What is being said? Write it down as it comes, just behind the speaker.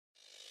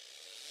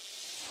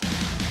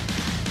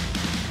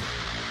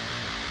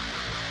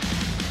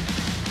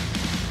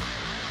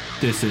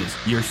This is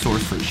your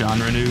source for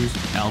genre news,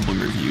 album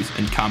reviews,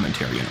 and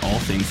commentary on all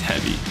things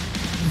heavy.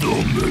 The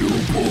Metal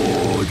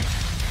Pod.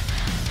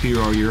 Here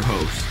are your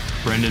hosts,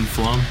 Brendan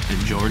Flum and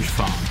George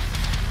Fong.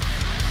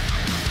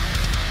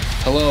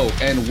 Hello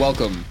and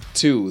welcome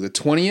to the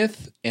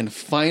 20th and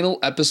final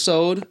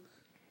episode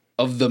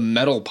of the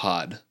Metal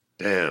Pod.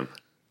 Damn.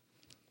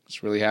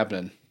 It's really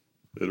happening.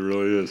 It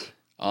really is.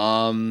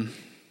 Got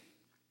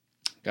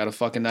a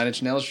fucking Nine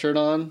Inch Nails shirt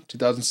on,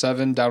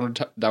 2007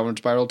 Downward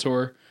Spiral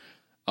tour.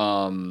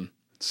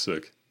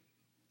 Sick.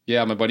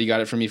 Yeah, my buddy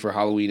got it for me for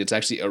Halloween. It's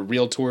actually a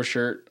real tour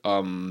shirt.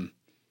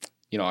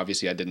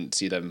 Obviously I didn't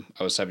see them.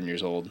 I was 7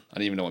 years old. I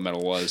didn't even know what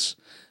metal was.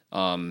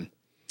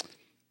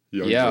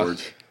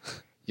 George.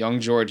 Young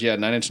George, yeah,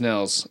 Nine Inch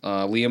Nails.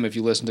 Liam, if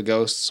you listen to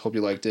Ghosts, hope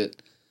you liked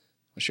it.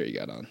 What shirt you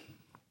got on?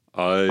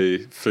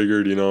 I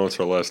figured, it's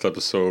our last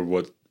episode.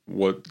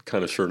 What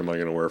kind of shirt am I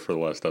going to wear for the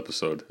last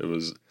episode? It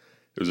was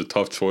a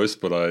tough choice,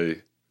 but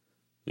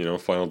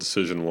final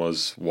decision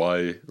was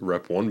why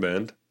rep one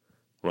band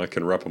when I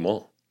can rep them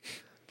all.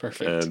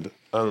 Perfect. And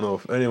I don't know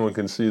if anyone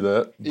can see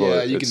that. But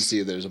yeah, you can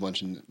see there's a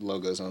bunch of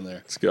logos on there.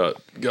 It's got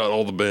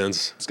all the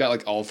bands. It's got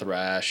like all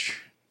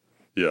thrash.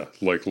 Yeah,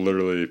 like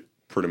literally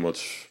pretty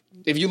much.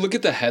 If you look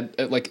at the head,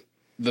 at like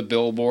the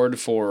billboard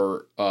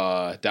for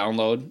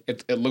Download,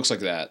 it looks like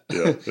that.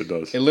 Yeah, it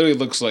does. It literally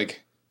looks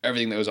like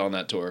everything that was on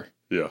that tour.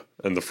 Yeah,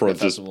 and the front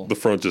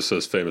just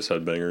says Famous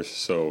Headbangers,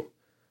 so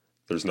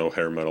there's no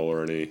hair metal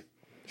or any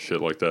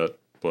shit like that.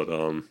 But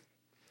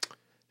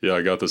yeah,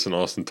 I got this in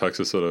Austin,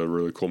 Texas, at a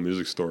really cool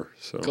music store.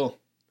 So cool.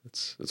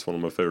 It's one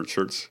of my favorite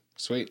shirts.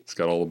 Sweet. It's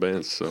got all the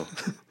bands. So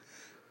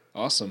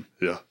awesome.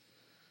 Yeah.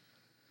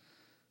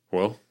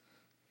 Well,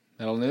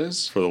 metal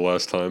news for the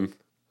last time.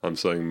 I'm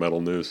saying metal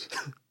news.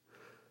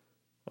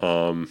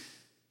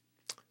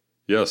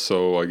 Yeah.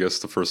 So I guess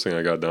the first thing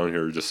I got down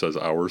here just says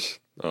hours.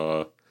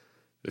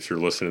 If you're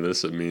listening to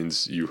this, it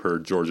means you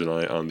heard George and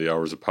I on the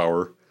Hours of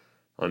Power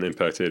on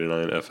Impact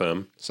 89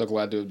 FM. So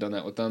glad to have done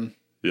that with them.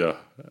 Yeah,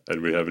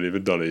 and we haven't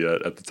even done it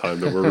yet at the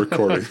time that we're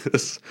recording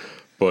this.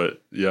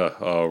 But yeah,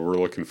 we're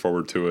looking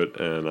forward to it,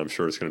 and I'm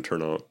sure it's going to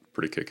turn out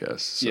pretty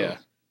kick-ass. So, yeah.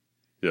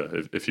 Yeah,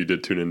 if you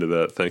did tune into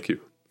that, thank you.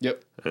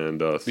 Yep.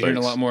 And you're hearing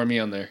a lot more of me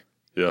on there.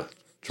 Yeah,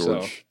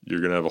 George, you're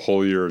going to have a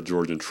whole year of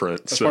George and Trent.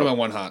 That's part of my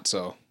one hot,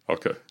 so.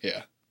 Okay.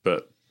 Yeah.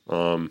 Bet.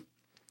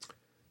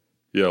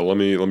 Yeah, let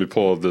me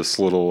pull up this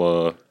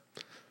little,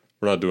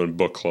 we're not doing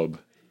book club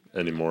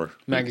anymore.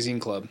 Magazine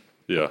club.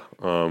 Yeah.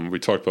 We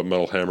talked about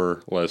Metal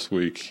Hammer last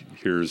week.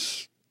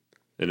 Here's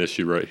an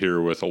issue right here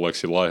with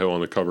Alexi Laiho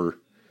on the cover.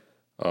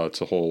 It's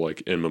a whole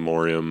in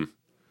memoriam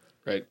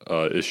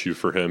issue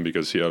for him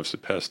because he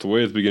obviously passed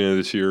away at the beginning of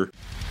this year.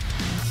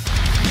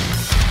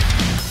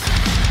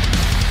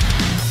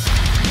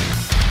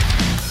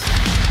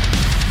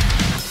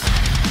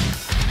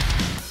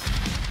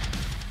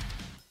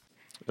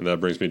 And that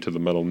brings me to the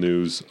metal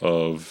news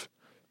of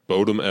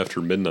Bodom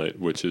After Midnight,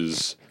 which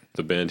is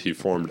the band he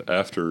formed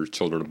after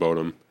Children of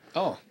Bodom.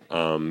 Oh.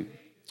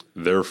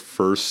 Their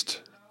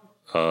first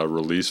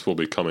release will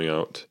be coming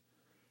out.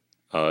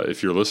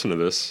 If you're listening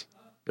to this,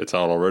 it's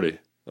out already.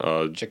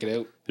 Check it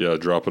out. Yeah,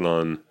 dropping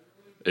on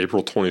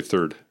April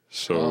 23rd.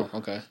 So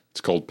okay.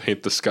 It's called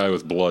Paint the Sky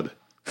with Blood.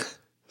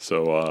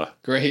 So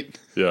great.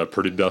 Yeah,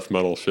 pretty death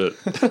metal shit.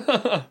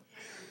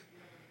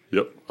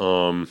 Yep.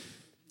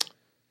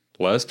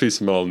 Last piece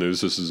of metal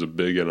news. This is a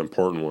big and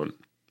important one.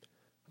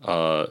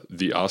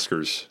 The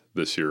Oscars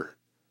this year.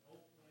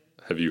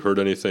 Have you heard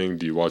anything?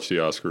 Do you watch the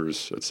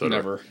Oscars, etc.?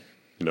 Never.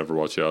 You never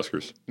watch the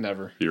Oscars?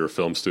 Never. You're a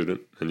film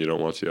student and you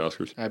don't watch the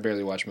Oscars? I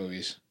barely watch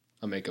movies.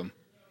 I make them.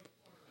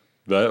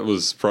 That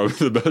was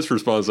probably the best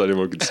response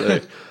anyone could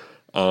say.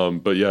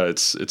 But yeah,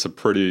 it's a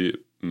pretty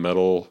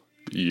metal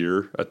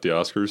year at the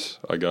Oscars,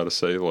 I gotta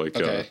say.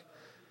 Okay.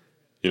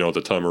 At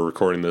the time we're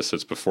recording this,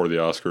 it's before the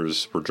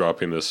Oscars. We're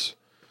dropping this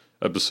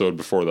episode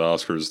before the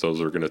Oscars. Those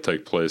are going to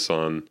take place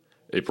on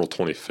April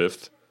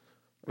 25th.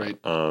 Right.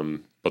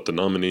 But the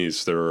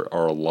nominees, there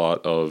are a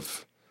lot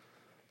of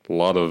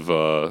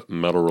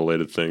metal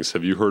related things.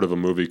 Have you heard of a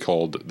movie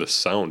called The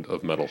Sound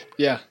of Metal?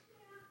 Yeah.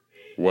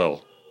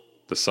 Well,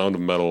 The Sound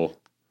of Metal,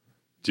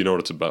 do you know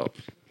what it's about?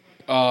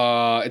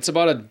 It's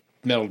about a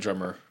metal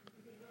drummer.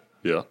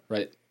 Yeah.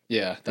 Right?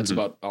 Yeah, that's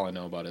about all I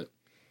know about it.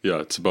 Yeah,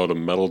 it's about a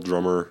metal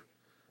drummer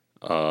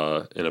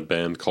in a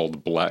band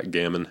called Black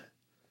Gammon.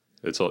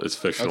 It's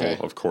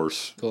fictional, of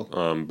course.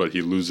 Cool. But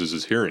he loses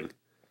his hearing.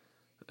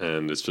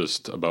 And it's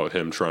just about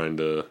him trying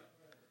to...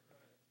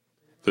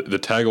 The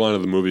tagline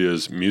of the movie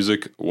is,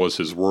 music was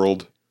his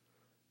world,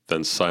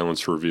 then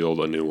silence revealed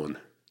a new one.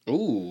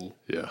 Ooh.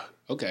 Yeah.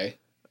 Okay.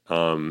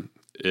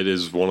 It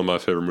is one of my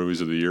favorite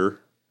movies of the year.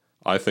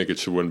 I think it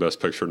should win Best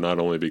Picture, not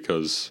only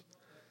because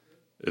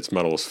it's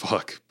metal as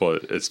fuck,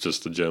 but it's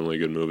just a genuinely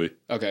good movie.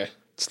 Okay.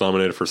 It's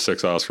nominated for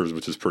 6 Oscars,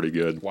 which is pretty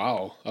good.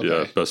 Wow. Okay.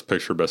 Yeah, Best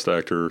Picture, Best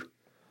Actor,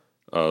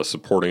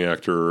 Supporting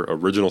Actor,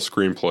 Original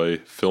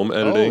Screenplay, Film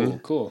Editing. Oh,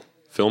 cool.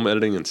 Film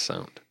Editing and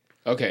Sound.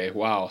 Okay,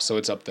 wow. So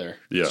it's up there.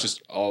 Yeah. It's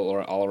just all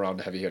around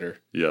a heavy hitter.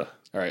 Yeah.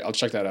 All right, I'll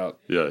check that out.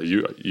 Yeah,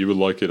 you would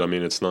like it. I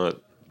mean, it's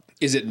not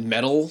Is it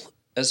metal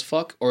as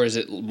fuck, or is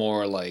it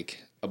more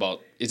like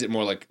about? Is it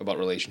more like about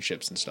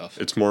relationships and stuff?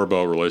 It's more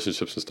about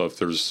relationships and stuff.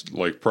 There's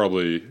like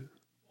probably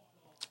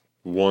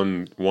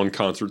one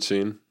concert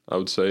scene, I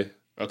would say.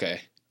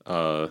 Okay.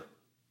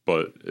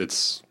 But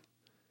it's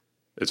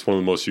one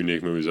of the most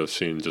unique movies I've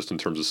seen just in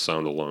terms of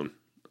sound alone.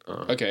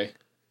 Okay.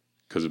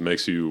 Because it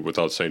makes you,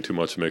 without saying too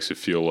much, it makes you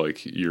feel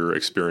like you're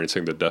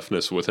experiencing the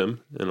deafness with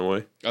him in a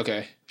way.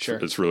 Okay. Sure.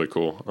 It's really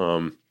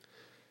cool.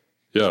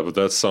 Yeah, but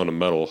that's Sound of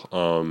Metal.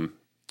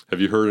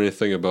 Have you heard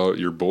anything about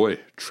your boy,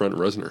 Trent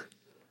Reznor?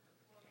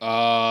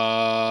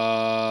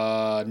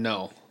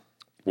 No.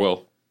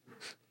 Well,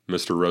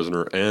 Mr.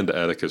 Reznor and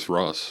Atticus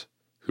Ross,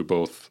 who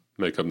both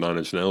make up Nine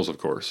Inch Nails, of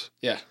course.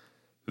 Yeah.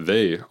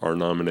 They are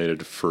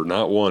nominated for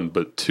not one,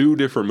 but 2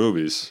 different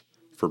movies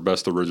for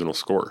Best Original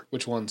Score.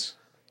 Which ones?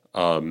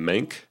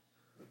 Mank,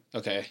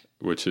 Okay.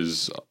 which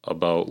is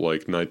about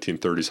like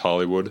 1930s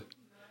Hollywood.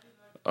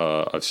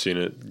 I've seen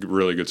it.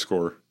 Really good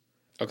score.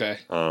 Okay.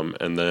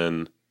 And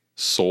then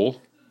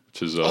Soul,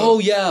 which is... oh,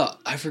 yeah.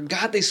 I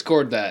forgot they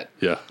scored that.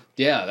 Yeah.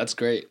 Yeah, that's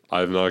great.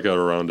 I've not got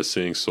around to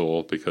seeing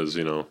Soul because,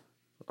 I'm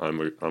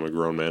a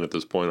grown man at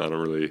this point. I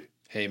don't really...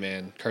 Hey,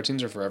 man.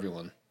 Cartoons are for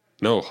everyone.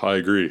 No, I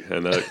agree.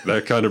 And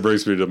that kind of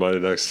brings me to my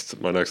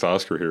next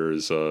Oscar here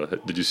is,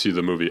 did you see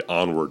the movie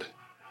Onward?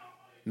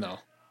 No.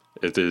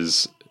 It's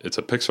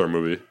a Pixar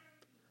movie,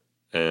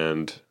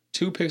 and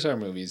 2 Pixar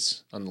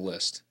movies on the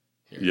list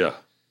here. yeah,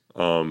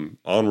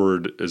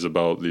 Onward is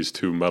about these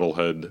 2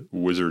 metalhead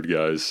wizard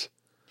guys.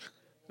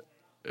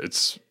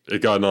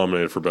 It got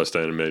nominated for Best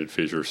Animated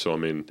Feature, so I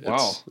mean,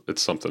 Wow.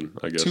 it's something,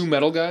 I guess. 2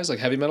 metal guys, like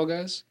heavy metal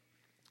guys?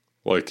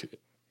 Like,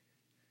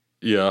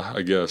 yeah,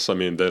 I guess. I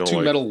mean, they don't 2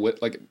 like metal, what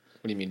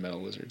do you mean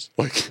metal wizards?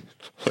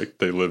 like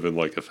they live in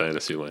like a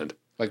fantasy land.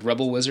 Like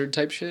rebel wizard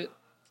type shit?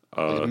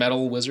 Like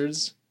metal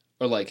wizards?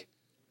 Or like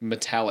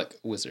metallic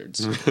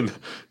wizards?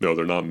 No,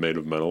 they're not made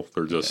of metal.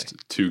 They're just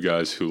 2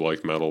 guys who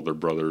like metal. They're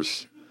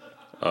brothers.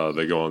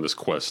 They go on this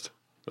quest,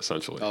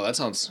 essentially. Oh, that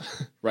sounds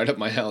right up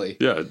my alley.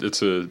 Yeah,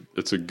 it's a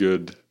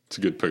good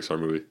Pixar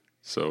movie.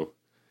 So,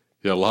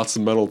 yeah, lots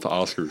of metal to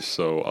Oscars.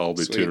 So I'll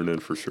be Sweet. tuning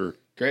in for sure.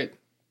 Great.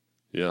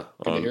 Yeah,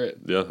 Good to hear it.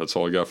 Yeah, that's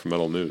all I got for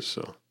metal news.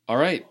 So All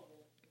right.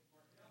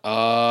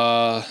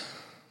 I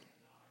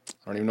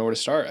don't even know where to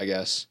start, I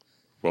guess.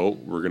 well,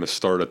 we're gonna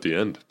start at the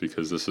end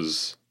because this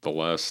is the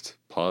last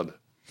pod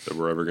that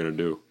we're ever gonna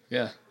do.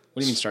 Yeah.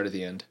 What do you mean start at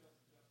the end?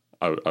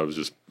 I was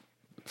just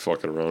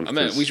fucking around. I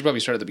mean, 'cause- we should probably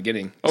start at the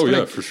beginning. Oh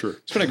yeah, for sure.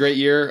 It's been a great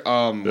year.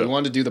 We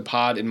wanted to do the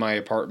pod in my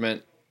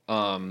apartment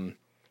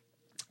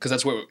because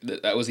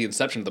that was the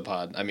inception of the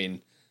pod. I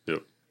mean,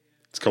 Yep,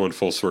 it's coming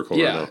full circle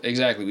yeah, right now.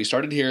 exactly. We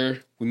started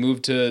here. We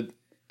moved to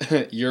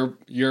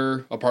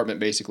your apartment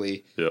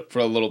basically Yep. for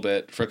a little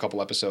bit, for a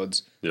couple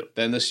episodes. Yep.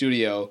 Then the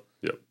studio.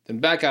 Yep. Then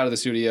back out of the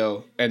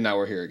studio, and now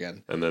we're here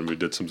again. And then we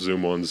did some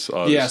Zoom ones.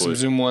 Obviously. Yeah, some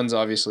Zoom ones,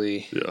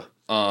 obviously. Yeah.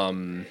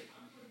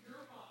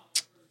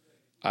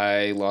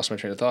 I lost my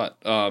train of thought.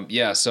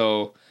 Yeah,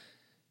 so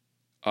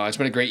it's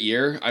been a great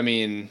year. I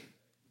mean,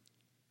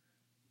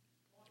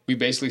 we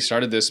basically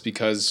started this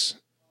because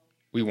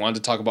we wanted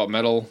to talk about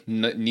metal.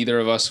 Neither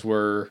of us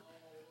were.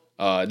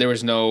 There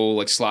was no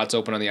like slots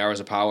open on the Hours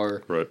of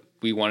Power. Right.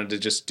 We wanted to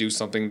just do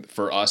something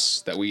for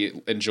us that we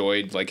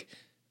enjoyed, like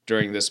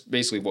during this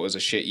basically what was a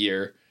shit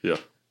year. Yeah.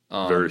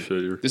 Very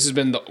shitty. This has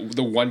been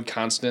the one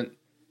constant,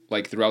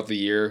 like throughout the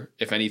year.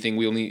 If anything,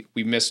 we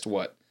missed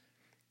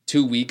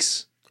 2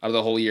 weeks out of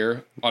the whole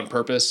year on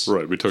purpose.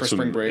 Right. We took for some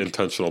spring break.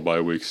 intentional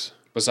bye weeks.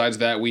 Besides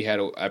that, we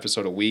had an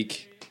episode a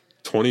week.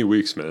 20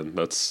 weeks, man.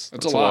 That's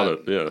a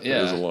lot. Yeah, it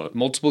is a lot.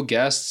 Multiple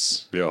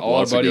guests. Yeah, all our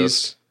lots of buddies.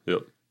 guests.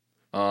 Yep.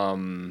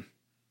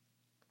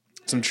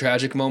 Some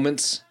tragic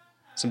moments.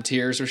 Some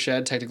tears were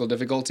shed. Technical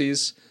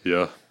difficulties.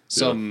 Yeah.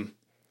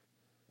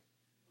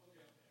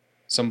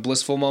 Some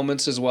blissful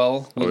moments as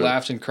well. We Oh, yeah.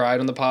 laughed and cried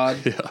on the pod.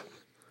 Yeah.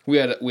 We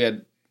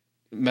had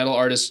metal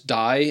artists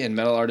die and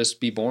metal artists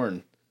be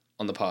born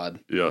on the pod.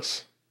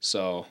 Yes.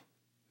 So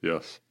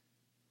Yes.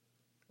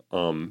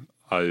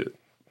 I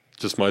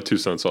just my 2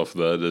 cents off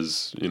of that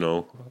is,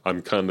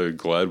 I'm kind of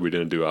glad we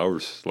didn't do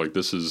ours. Like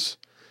this is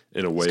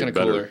in a way kinda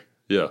better. cooler.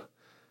 Yeah.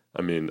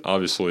 I mean,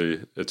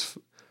 obviously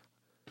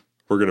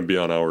we're going to be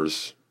on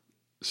ours,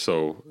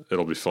 so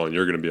it'll be fun.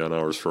 You're going to be on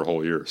ours for a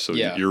whole year. So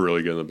Yeah. you're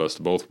really getting the best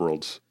of both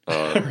worlds.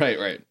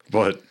 right.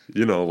 But,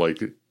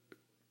 like,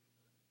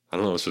 I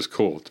don't know, it's just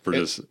cool.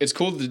 It's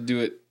cool to do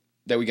it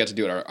that we got to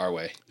do it our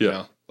way. Yeah, You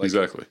know? Like,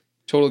 exactly.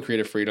 total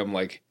creative freedom.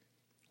 Like,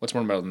 what's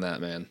more metal than that,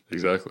 man?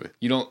 Exactly.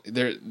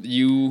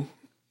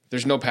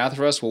 There's no path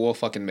for us. Well, we'll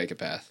fucking make a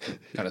path,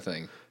 kind of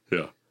thing.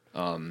 Yeah.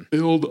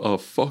 Build a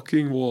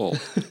fucking wall.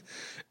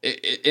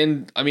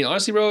 And I mean,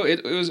 honestly, bro,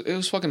 it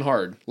was fucking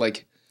hard.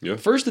 Like, Yeah.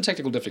 first the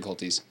technical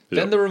difficulties, Yeah.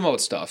 then the remote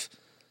stuff.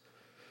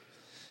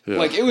 Yeah.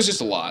 Like, it was just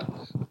a lot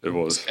It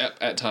was.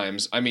 at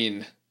times. I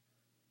mean,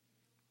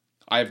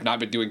 I have not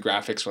been doing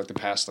graphics for like the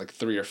past like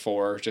 3 or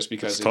 4, just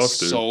because It's it's tough,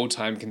 dude. so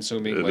time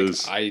consuming. It Like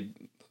is.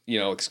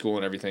 like school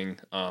and everything.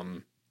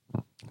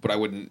 But I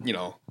wouldn't,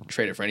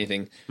 trade it for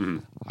anything. Mm-hmm.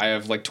 I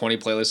have like 20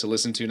 playlists to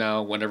listen to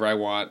now whenever I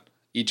want.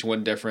 each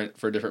one different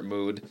for a different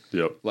mood.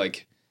 Yep.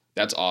 Like,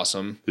 that's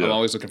awesome. Yeah. I'm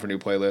always looking for new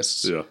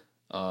playlists. Yeah.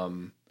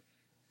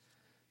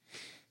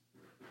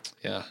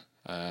 Yeah.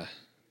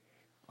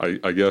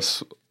 I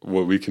guess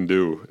what we can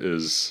do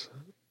is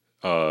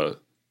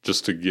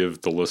just to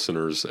give the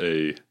listeners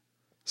a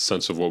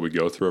sense of what we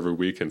go through every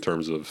week in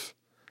terms of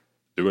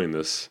doing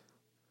this.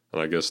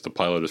 And I guess the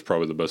pilot is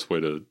probably the best way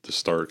to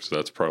start, because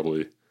that's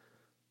probably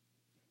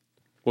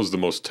was the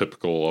most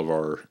typical of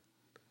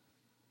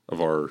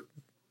our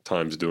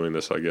times doing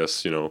this. I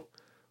guess,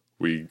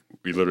 we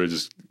literally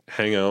just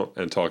hang out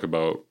and talk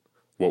about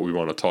what we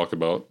want to talk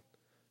about,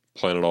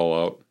 plan it all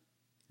out.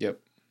 Yep.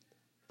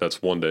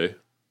 That's one day.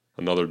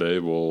 Another day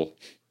we'll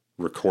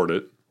record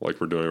it like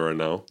we're doing right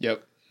now.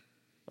 Yep.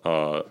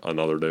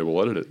 Another day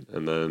we'll edit it.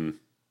 And then,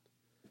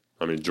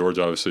 George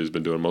obviously has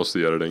been doing most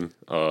of the editing.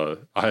 I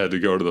had to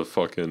go to the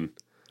fucking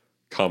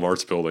Com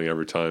Arts building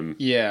every time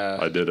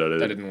I did edit.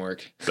 That didn't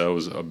work. That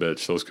was a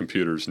bitch. Those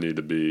computers need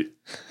to be,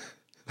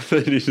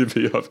 they need to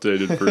be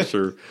updated for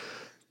sure.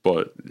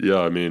 But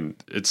yeah,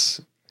 it's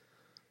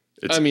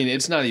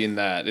not even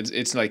that.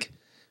 It's like,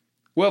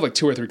 we'll have like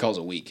 2 or 3 calls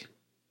a week.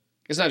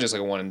 It's not just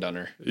like a one and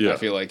doneer. Yeah. I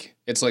feel like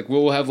it's like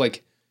we'll have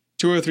like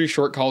 2 or 3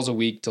 short calls a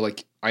week to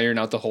like iron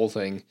out the whole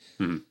thing,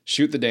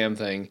 shoot the damn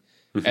thing,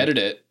 edit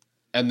it,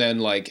 and then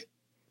like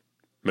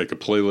make the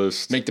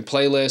playlist,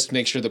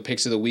 make sure the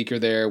picks of the week are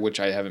there,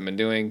 which I haven't been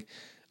doing.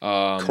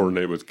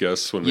 Coordinate with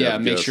guests when we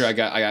have make guests. sure I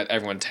got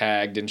everyone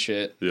tagged and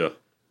shit. Yeah.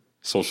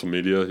 Social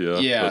media,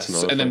 yeah. That's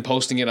another and then thing.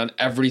 posting it on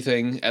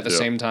everything at the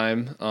same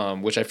time,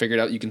 which I figured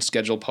out you can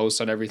schedule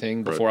posts on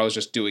everything. Before I was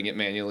just doing it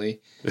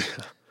manually.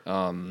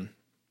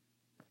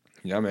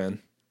 Yeah,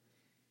 man.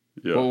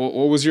 Yeah.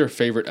 What was your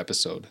favorite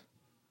episode?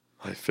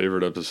 My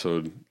favorite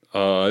episode.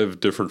 I have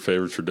different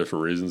favorites for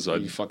different reasons.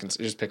 You fucking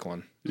just pick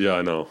one. Yeah,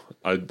 I know.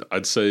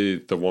 I'd say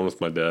the one with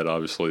my dad.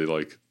 Obviously,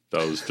 like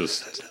that was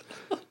just.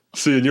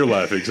 See, and you're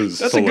laughing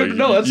because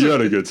you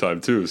had a good time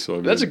too. So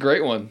that's a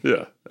great one.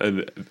 Yeah,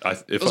 and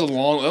that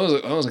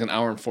was like an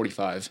hour and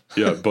 45.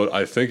 Yeah, but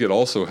I think it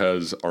also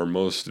has our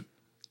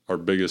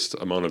biggest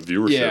amount of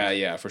viewership.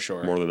 Yeah, for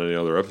sure. More than any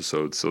other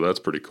episode, so that's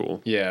pretty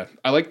cool. Yeah,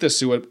 I like the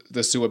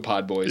Suet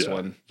Pod Boys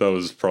one. That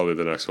was probably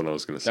the next one I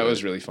was going to say. That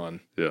was really fun.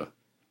 Yeah.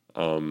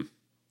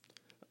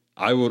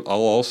 I'll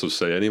also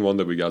say anyone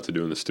that we got to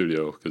do in the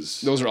studio,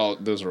 because those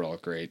are all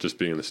great. Just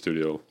being in the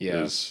studio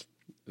is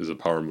a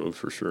power move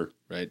for sure.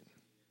 Right.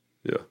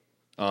 Yeah.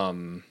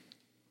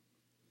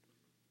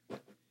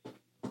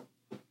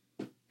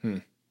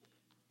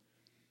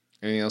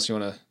 Anything else you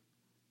want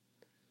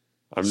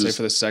to say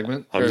for this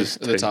segment?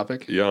 The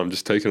topic? Yeah, I'm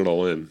just taking it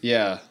all in.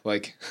 Yeah,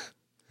 like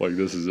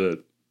this is it.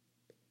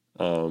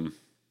 Yeah,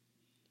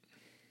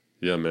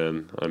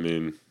 man.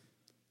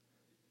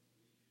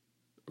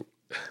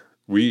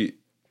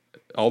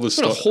 It's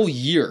been a whole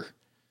year.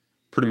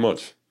 Pretty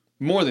much.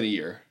 More than a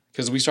year.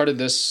 Because we started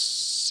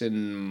this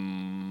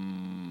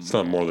in... It's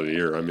not more than a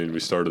year. We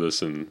started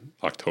this in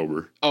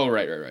October. Oh,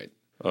 right.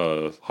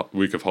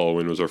 Week of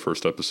Halloween was our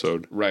first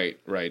episode. Right.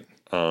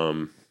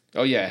 Oh,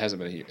 yeah, it hasn't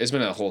been a year. It's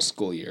been a whole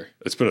school year.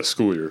 It's been a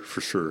school year, for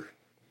sure.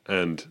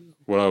 And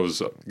what I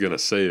was going to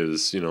say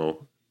is,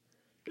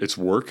 it's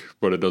work,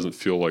 but it doesn't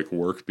feel like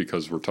work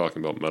because we're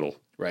talking about metal.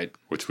 Right.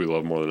 Which we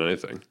love more than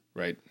anything.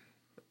 Right.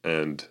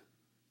 And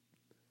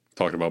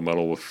talking about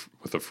metal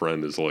with a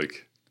friend is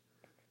like,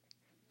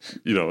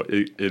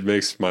 it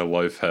makes my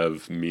life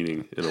have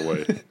meaning in a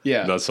way.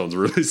 Yeah. That sounds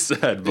really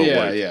sad, but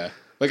yeah.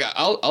 Like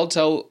I'll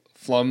tell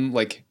Flum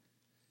like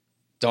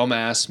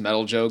dumbass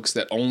metal jokes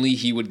that only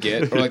he would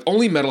get, or like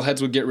only metalheads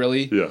would get,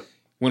 really. Yeah.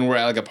 When we're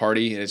at like a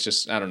party, and it's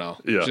just, I don't know.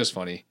 Yeah. It's just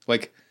funny.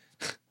 Like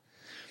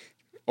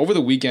over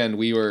the weekend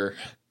we were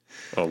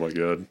oh my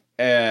God.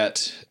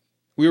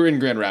 We were in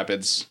Grand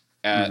Rapids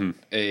at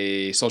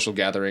a social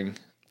gathering.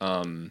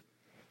 And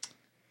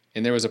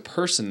there was a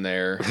person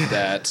there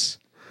that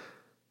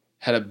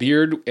had a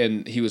beard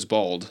and he was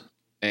bald,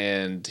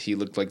 and he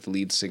looked like the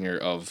lead singer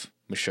of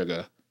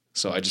Meshuggah.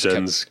 So I just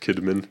Jens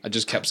Kidman. I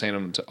just kept saying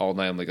him all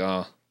night. I'm like,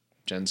 oh,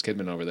 Jens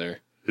Kidman over there.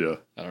 Yeah.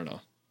 I don't know.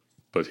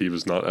 But he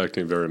was not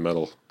acting very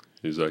metal.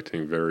 He was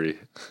acting very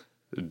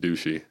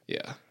douchey.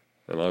 Yeah.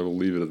 And I will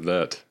leave it at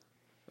that.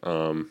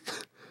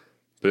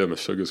 But yeah,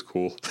 Meshuggah's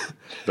cool.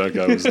 That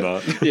guy was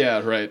not. Yeah,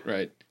 right.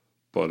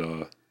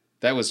 But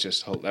that was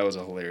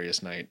a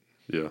hilarious night.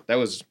 Yeah. That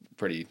was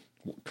pretty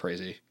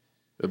crazy.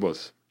 It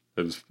was.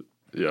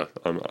 Yeah.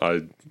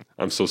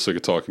 I'm so sick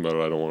of talking about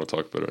it. I don't want to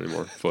talk about it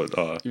anymore. But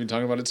you've been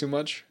talking about it too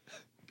much?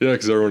 Yeah,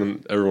 because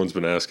everyone's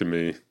been asking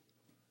me,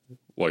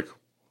 like,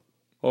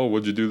 oh,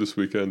 what'd you do this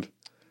weekend?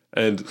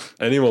 And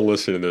anyone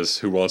listening to this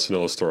who wants to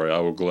know a story, I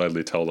will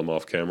gladly tell them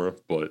off camera.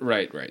 But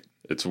right.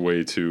 It's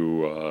way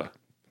too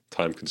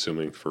time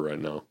consuming for right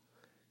now.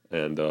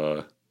 And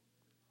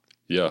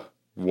yeah,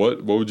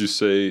 what would you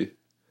say?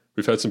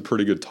 We've had some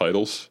pretty good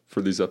titles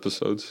for these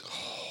episodes.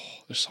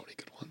 Oh, there's so many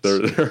good ones. There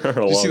are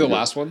a lot. Did you see the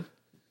last one?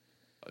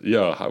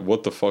 Yeah.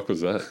 What the fuck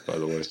was that, by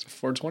the way?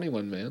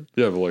 421, man.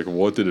 Yeah, but like,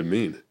 what did it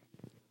mean?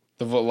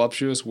 The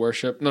voluptuous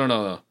worship.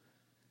 No.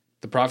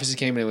 The prophecy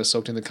came and it was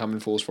soaked in the common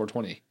fool's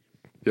 420.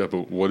 Yeah,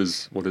 but what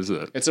is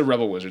that? It's a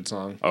Rebel Wizard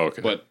song. Oh,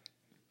 okay. But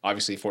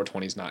obviously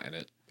 420's not in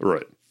it.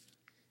 Right.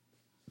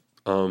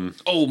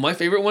 Oh, my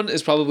favorite one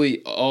is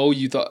probably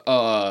you thought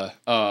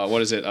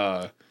what is it?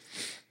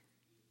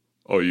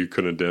 Oh, you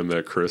couldn't damn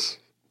that, Chris.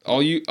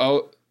 You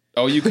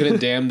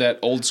couldn't damn that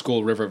old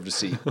school River of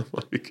Deceit. Oh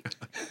my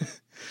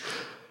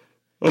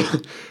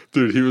god.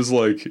 Dude, he was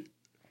like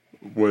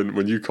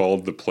when you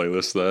called the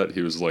playlist that,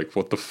 he was like,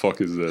 "What the fuck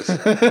is this?"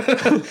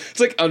 It's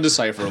like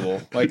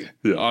undecipherable. Like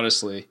Yeah.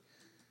 honestly.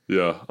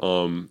 Yeah.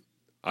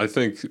 I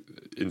think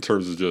in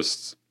terms of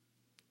just,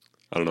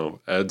 I don't know,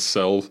 ad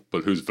sell,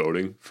 but who's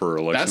voting for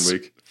election That's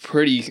week?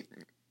 pretty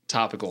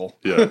topical.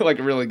 Yeah. Like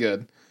really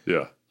good.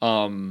 Yeah.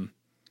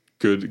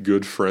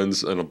 Good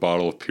friends and a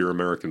bottle of pure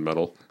American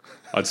metal.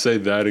 I'd say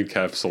that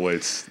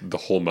encapsulates the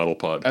whole metal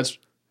pod.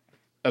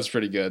 That's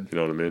pretty good. You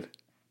know what I mean?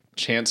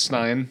 Chance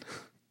Stein.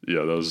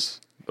 Yeah, that was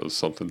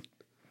something.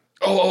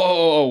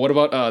 Oh, what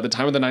about the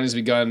time of the 90s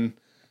begun?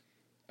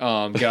 Get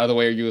out of the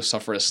way or you will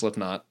suffer a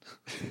Slipknot.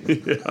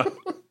 Yeah.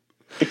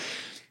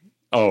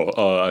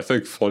 I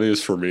think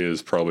funniest for me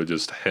is probably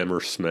just Hammer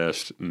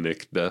Smashed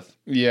Nick Death.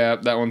 Yeah,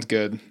 that one's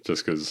good.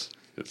 Just because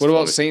it's What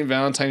about funny. St.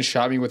 Valentine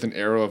shot me with an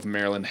arrow of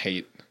Maryland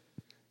hate?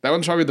 That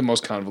one's probably the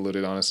most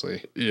convoluted,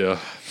 honestly. Yeah,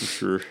 for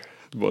sure.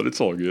 But it's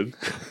all good.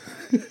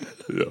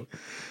 Yeah.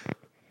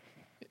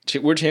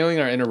 We're channeling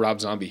our inner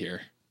Rob Zombie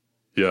here.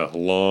 Yeah,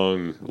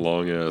 long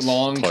ass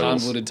Long, titles.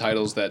 convoluted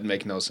titles that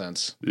make no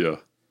sense. Yeah.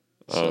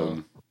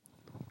 So.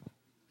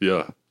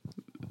 Yeah.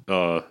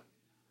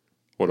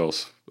 What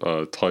else?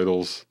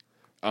 Titles.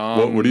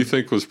 What do you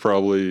think was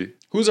probably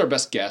Who's our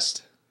best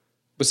guest?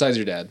 Besides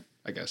your dad,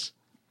 I guess.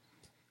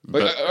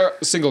 Like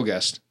a single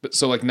guest. But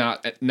so like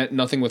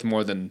nothing with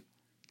more than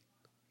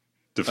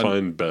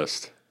define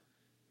best?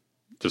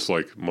 Just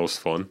like most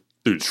fun.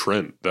 Dude,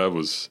 Trent, that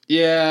was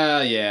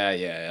Yeah,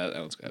 that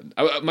one's good.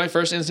 My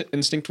first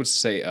instinct was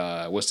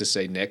to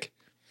say Nick,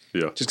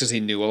 yeah. just because he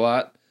knew a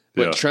lot.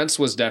 But Yeah. Trent's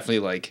was definitely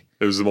like,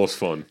 It was the most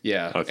fun.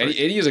 yeah. I And think.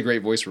 he has a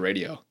great voice for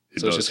radio. So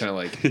it's does. just kind of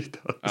like, He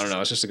does. I don't know.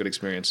 It's just a good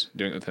experience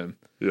doing it with him.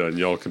 Yeah, and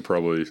y'all can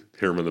probably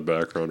hear him in the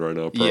background right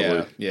now.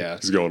 Probably. Yeah.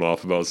 He's going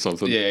off about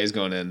something. Yeah, he's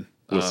going in.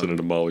 Listening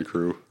to Molly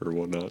Crew or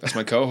whatnot. It's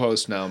my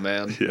co-host now,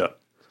 man. Yeah.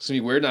 It's going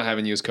to be weird not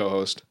having you as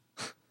co-host.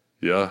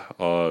 Yeah.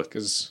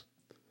 Because,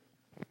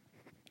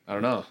 I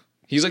don't know.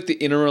 He's like the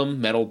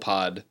interim Metal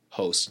Pod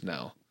host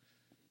now.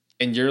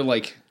 And you're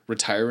like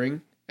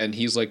retiring, and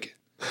he's like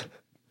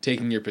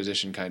taking your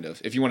position, kind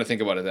of, if you want to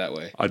think about it that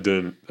way. I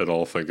didn't at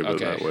all think of it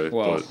Okay, that way.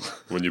 well. But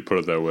when you put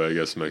it that way, I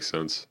guess it makes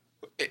sense.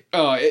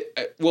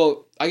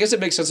 Well, I guess it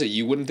makes sense that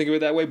you wouldn't think of it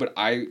that way, but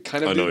I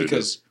kind I of know do you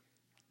because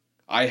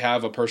I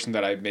have a person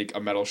that I make a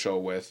metal show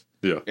with,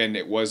 Yeah. and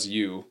it was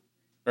you,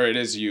 or it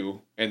is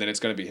you, and then it's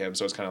going to be him.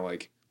 So it's kind of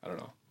like, I don't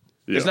know.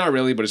 Yeah. It's not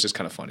really, but it's just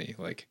kind of funny.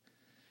 Like,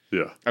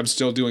 Yeah. I'm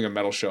still doing a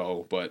metal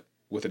show, but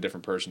with a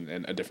different person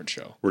and a different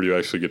show. Where you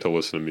actually get to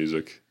listen to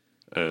music.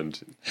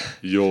 And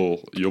you'll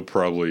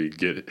probably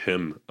get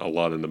him a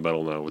lot into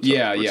metal now, which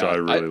I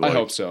really like. I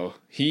hope so.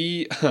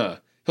 He'll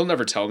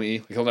never tell me,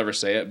 like, he'll never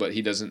say it, but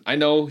he doesn't. I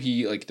know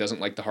he like doesn't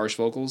like the harsh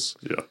vocals.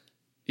 Yeah,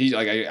 He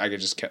like I could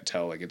just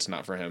tell like it's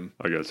not for him.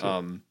 I got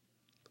you.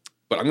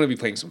 But I'm gonna be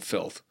playing some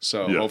filth,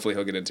 so Yeah. hopefully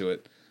he'll get into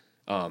it.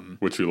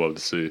 Which we love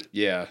to see.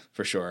 Yeah,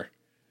 for sure.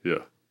 Yeah.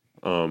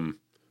 What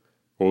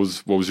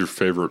was your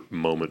favorite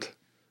moment,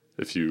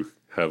 if you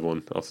have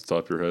one off the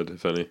top of your head,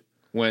 if any?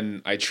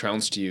 When I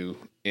trounced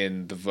you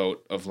in the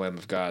vote of Lamb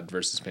of God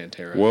versus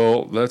Pantera.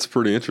 Well, that's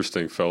pretty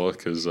interesting, fella,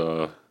 because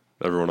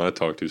everyone I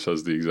talk to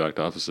says the exact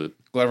opposite.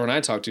 Well, everyone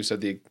I talked to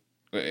said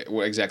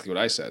exactly what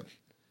I said,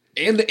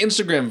 and the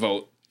Instagram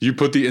vote. You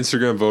put the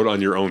Instagram vote on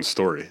your own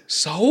story.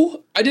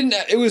 So I didn't.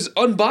 It was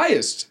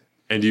unbiased.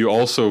 And you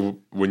also,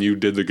 when you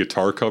did the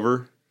guitar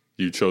cover,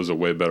 you chose a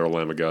way better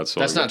Lamb of God song.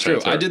 That's than not true.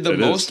 Pantera. I did the It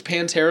most is.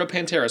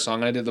 Pantera song,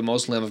 and I did the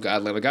most Lamb of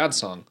God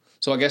song.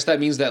 So I guess that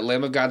means that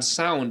Lamb of God's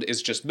sound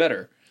is just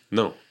better.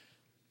 No.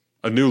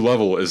 A New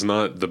Level is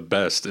not the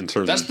best in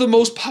terms That's of... the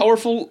most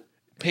powerful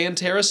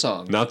Pantera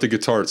song. Not the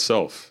guitar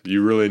itself.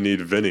 You really need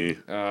Vinny.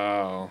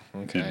 Oh,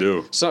 okay. You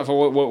do. So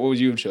for what would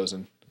you have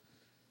chosen?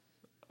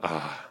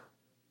 I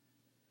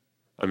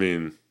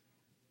mean...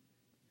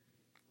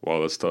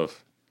 Wow, that's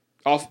tough.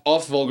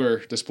 Off Vulgar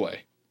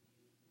Display.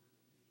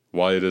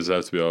 Why does that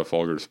have to be off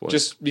Vulgar Display?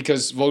 Just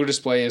because Vulgar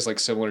Display is like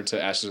similar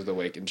to Ashes of the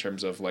Wake in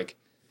terms of like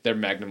their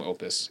magnum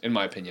opus, in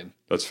my opinion.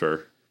 That's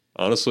fair.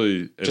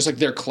 Honestly... Just like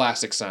their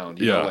classic sound.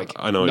 You Yeah, know, like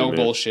I know what no you mean.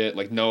 bullshit,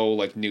 like no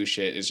like new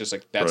shit. It's just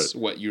like that's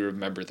Right. what you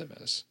remember them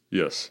as.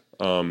 Yes.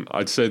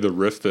 I'd say the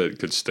riff that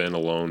could stand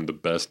alone the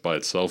best by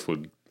itself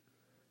would...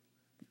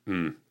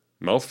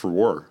 Mouth for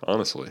War,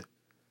 honestly.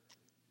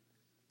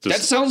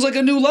 That sounds like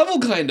a new level,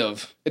 kind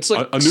of. It's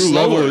like A New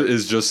slower. Level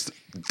is just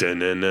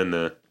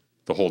da-na-na-na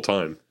the whole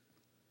time.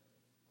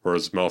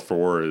 Whereas Mouth for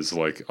War is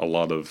like a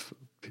lot of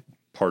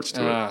parts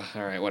to it. All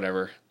right,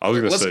 whatever. I was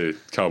going to Let's- say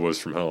Cowboys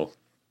from Hell.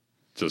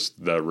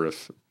 Just that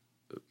riff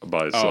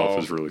by itself Oh.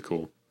 is really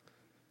cool.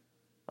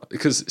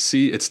 Because,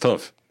 see, it's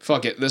tough.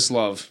 Fuck it. This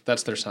love.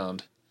 That's their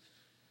sound.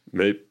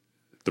 Maybe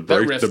The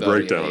riff, though,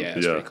 breakdown.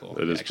 it's pretty cool.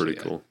 It is Actually,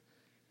 pretty cool.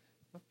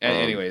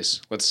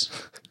 Anyways, let's.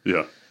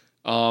 Yeah.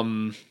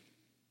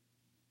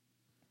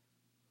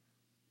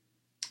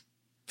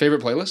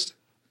 Favorite playlist?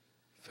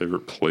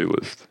 Favorite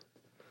playlist.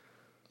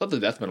 I thought the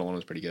death metal one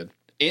was pretty good,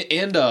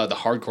 and the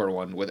hardcore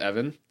one with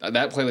Evan.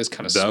 That playlist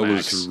kind of That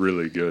smacks. was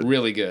really good.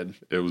 Really good.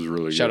 It was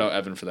really Shout good. out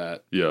Evan for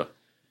that. Yeah.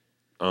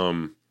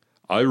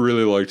 I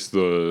really liked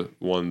the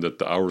one that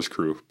the Hours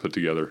crew put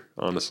together,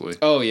 honestly.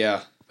 Oh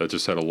yeah, That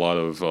just had a lot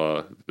of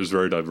it was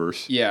very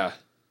diverse. yeah.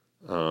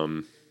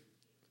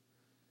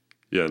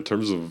 Yeah, in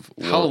terms of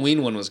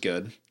Halloween one was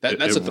good.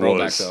 That's it a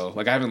throwback was. though.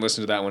 Like I haven't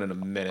listened to that one in a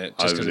minute,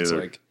 just because it's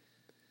either. like,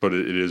 but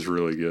it is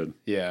really good.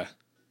 yeah,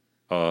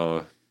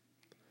 I'd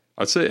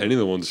say any of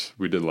the ones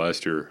we did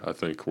last year, I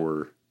think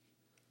were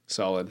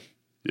solid.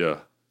 yeah.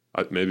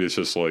 Maybe it's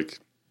just like,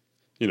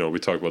 we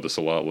talk about this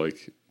a lot,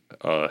 like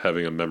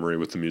having a memory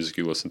with the music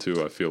you listen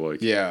to. I feel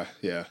like Yeah.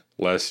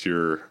 last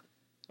year,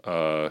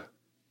 the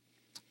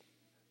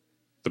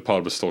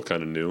pod was still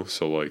kind of new,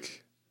 so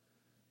like,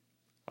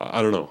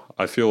 I don't know.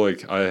 I feel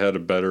like I had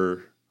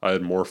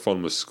more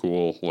fun with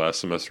school last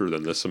semester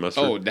than this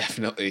semester. Oh,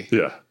 definitely.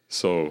 Yeah.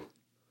 So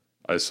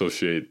I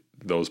associate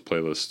those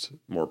playlists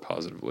more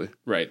positively.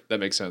 Right. That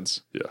makes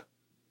sense. Yeah.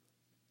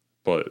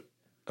 But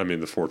I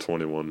mean, the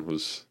 421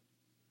 was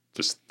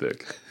just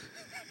thick.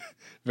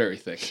 Very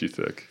thick. She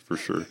thick for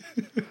sure.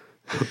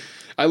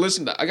 I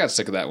got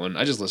sick of that one.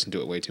 I just listened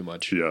to it way too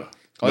much. Yeah.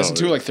 I listened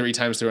to it like 3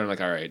 times through, and I'm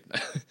like, all right.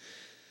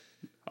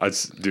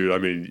 Dude, I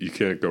mean, you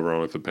can't go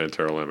wrong with the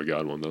Pantera Lamb of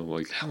God one, though.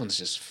 Like, That one's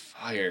just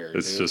fire.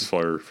 it's dude. just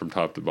fire from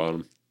top to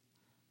bottom.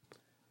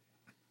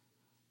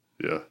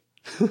 Yeah.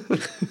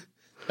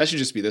 That should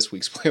just be this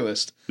week's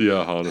playlist. Yeah,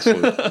 honestly.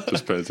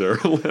 Just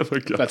Pantera Lamb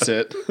of God. That's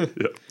it.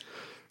 Yeah.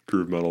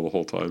 Groove metal the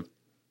whole time.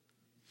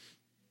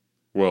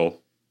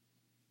 Well,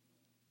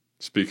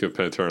 speaking of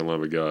Pantera and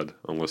Lamb of God,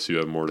 unless you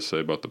have more to say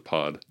about the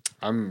pod.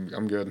 I'm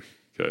good.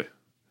 Okay.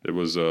 It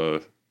was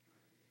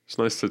it's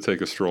nice to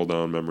take a stroll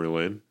down memory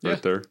lane Yeah.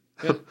 right there.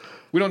 Yeah.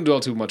 We don't dwell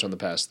too much on the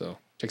past, though.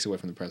 Takes away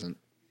from the present.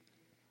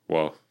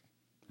 Wow.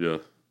 Yeah.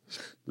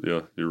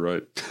 Yeah, you're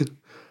right.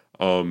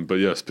 But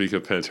yeah, speaking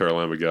of Pantera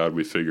Lamb of God,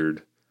 we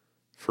figured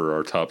for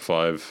our top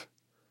 5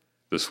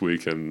 this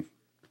week, and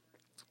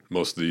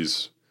most of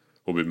these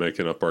will be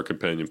making up our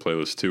companion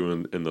playlist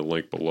too in the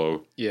link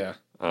below. Yeah.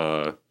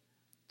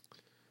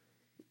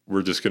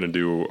 We're just gonna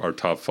do our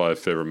top 5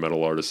 favorite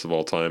metal artists of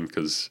all time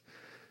because,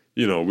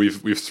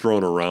 we've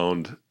thrown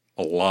around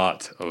a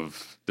lot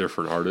of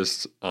different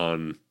artists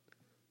on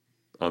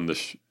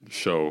the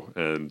show,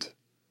 and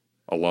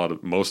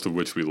most of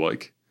which we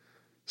like.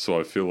 So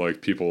I feel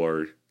like people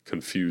are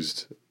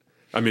confused.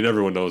 I mean,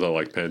 everyone knows I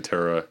like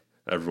Pantera.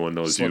 Everyone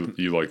knows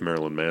you like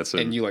Marilyn Manson.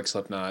 And you like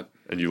Slipknot.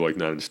 And you like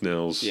Nine Inch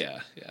Nails. Yeah.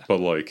 But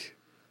like,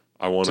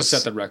 I want to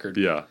set the record.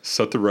 Yeah,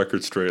 set the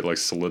record straight. Like,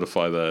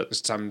 solidify that.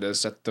 It's time to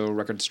set the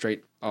record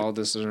straight. All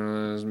this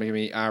is making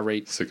me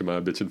irate. Sick of my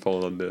bitchin'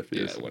 falling on deaf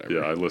ears. Yeah, whatever.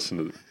 Yeah, I listen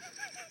to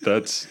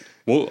that's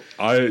we'll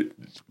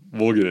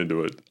get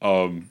into it.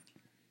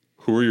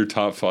 Who are your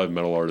top 5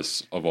 metal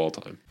artists of all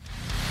time?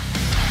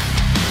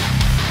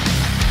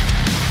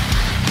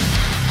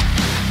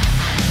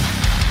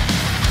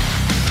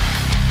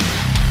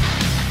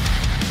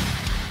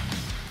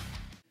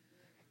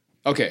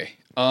 Okay.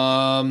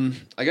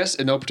 I guess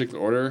in no particular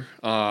order.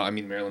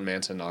 Marilyn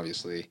Manson,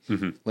 obviously.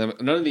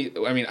 Mm-hmm. None of the.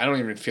 I don't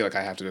even feel like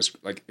I have to just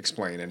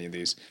explain any of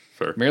these.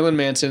 Fair. Marilyn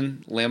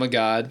Manson, Lamb of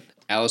God,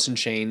 Alice in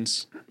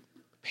Chains,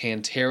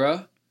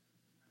 Pantera.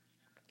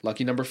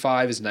 Lucky number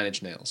 5 is Nine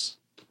Inch Nails.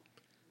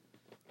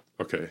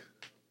 Okay.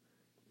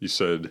 You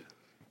said,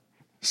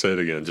 say it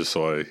again, just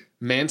so I.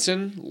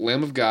 Manson,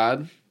 Lamb of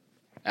God,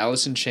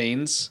 Alice in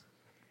Chains,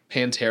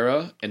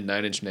 Pantera, and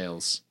Nine Inch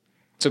Nails.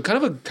 So kind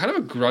of a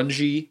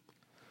grungy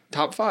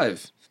top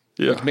 5.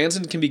 Yeah. Like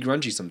Manson can be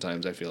grungy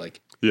sometimes, I feel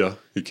like. Yeah,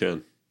 you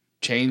can.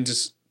 Chains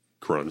is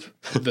Grunge.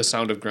 the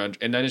sound of grunge.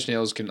 And Nine Inch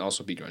Nails can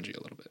also be grungy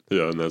a little bit.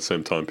 Yeah, in that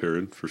same time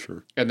period, for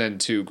sure. And then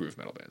 2 groove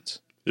metal bands.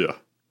 Yeah.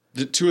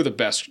 The 2 of the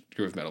best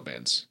groove metal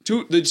bands.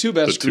 The two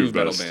best groove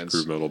metal bands.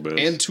 Groove metal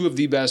bands. And 2 of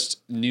the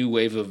best new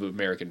wave of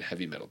American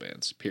heavy metal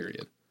bands,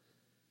 period.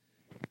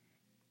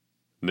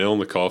 Nail in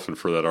the coffin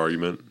for that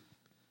argument.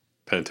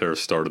 Pantera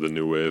started the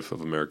new wave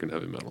of American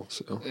heavy metal.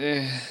 So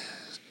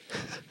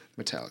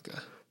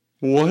Metallica.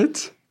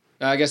 what?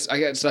 I guess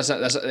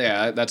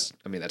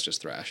that's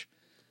just thrash.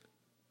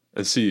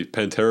 And see,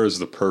 Pantera is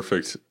the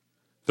perfect.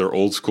 They're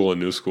old school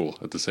and new school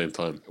at the same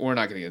time. We're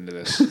not going to get into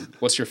this.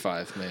 What's your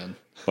 5, man?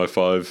 My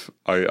 5,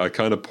 I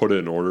kind of put it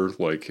in order,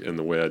 like, and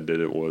the way I did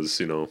it was,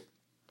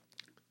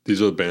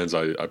 these are the bands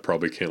I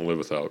probably can't live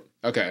without.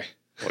 Okay.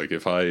 Like,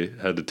 if I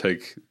had to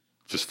take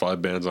just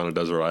 5 bands on a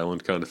desert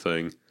island kind of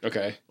thing,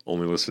 Okay.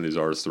 only listen to these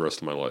artists the rest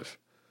of my life.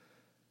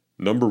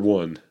 Number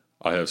 1,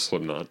 I have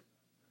Slipknot.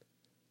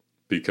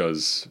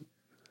 Because...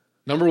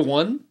 Number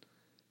 1?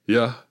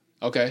 Yeah.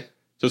 Okay.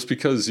 Just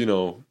because,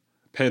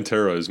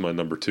 Pantera is my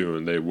number 2,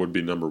 and they would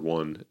be number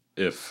 1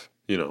 if,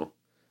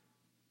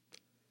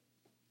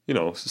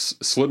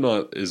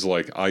 Slipknot is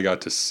like,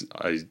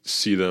 I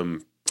see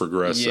them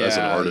progress as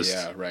an artist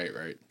Yeah,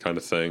 right. kind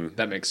of thing.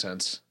 That makes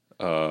sense.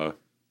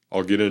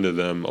 I'll get into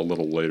them a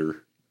little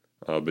later.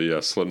 But yeah,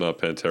 Slipknot,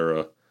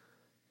 Pantera.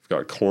 We've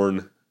got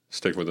Korn.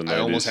 Stick with the 90s. I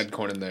almost had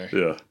Korn in there.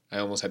 Yeah.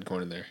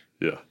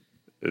 Yeah.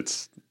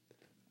 It's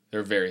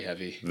They're very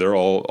heavy. they're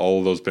all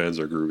of those bands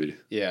are groovy.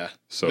 Yeah.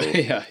 So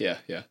yeah.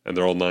 and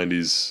they're all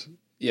 90s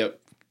Yep.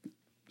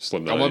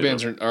 Slipknot. All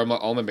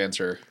my bands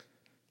are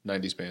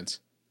 90s bands.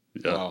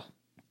 Yeah. Wow.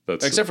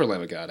 That's Except for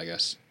Lamb of God, I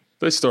guess.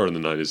 they started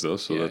in the 90s though,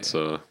 so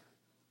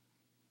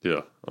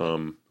Yeah,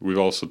 that's we've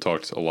also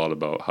talked a lot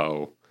about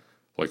how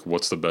like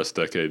what's the best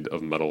decade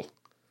of metal?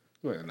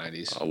 We're in the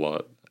 90s. A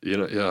lot.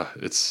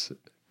 It's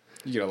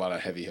You get a lot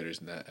of heavy hitters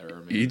in that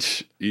era. Man.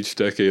 each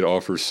decade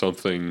offers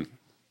something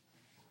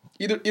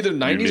Either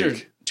 90s unique.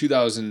 or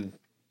 2000,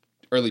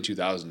 early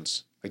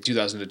 2000s, like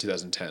 2000 to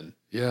 2010.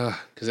 Yeah.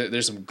 Because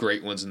there's some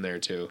great ones in there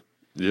too.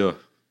 Yeah.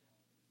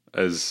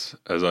 As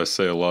I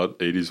say a lot,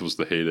 80s was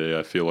the heyday.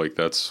 I feel like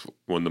that's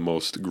when the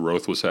most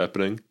growth was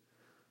happening.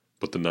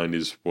 But the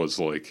 90s was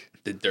like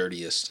The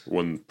dirtiest.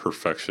 when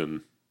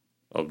perfection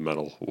of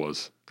metal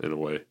was in a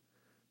way.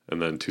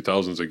 And then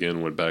 2000s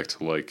again went back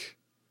to like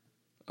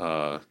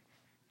I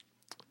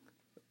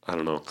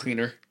don't know.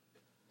 Cleaner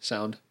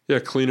sound. Yeah,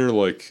 cleaner,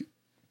 like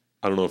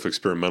I don't know if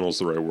experimental is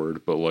the right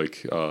word, but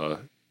like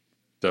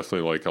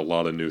definitely like a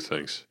lot of new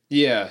things.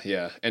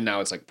 Yeah. And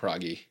now it's like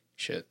proggy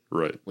shit,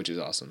 Right. which is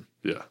awesome.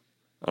 Yeah.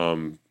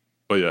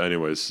 But yeah,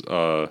 anyways,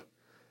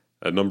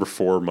 at number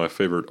 4, my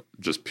favorite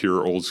just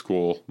pure old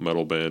school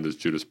metal band is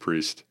Judas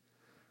Priest.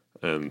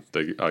 And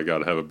I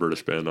gotta have a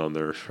British band on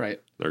there.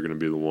 Right. They're gonna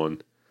be the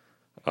one.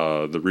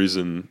 The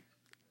reason,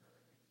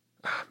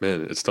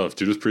 man, it's tough.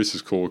 Judas Priest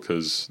is cool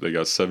because they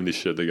got 70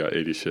 shit, they got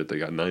 80 shit, they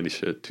got 90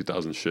 shit,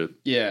 2000 shit,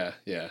 Yeah.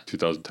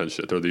 2010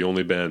 shit. They're the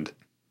only band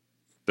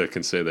that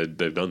can say that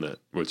they've done that,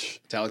 which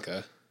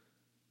Metallica.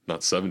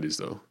 not 70s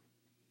though.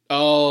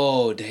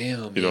 Oh,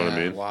 damn. You know what I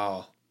mean?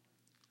 Wow.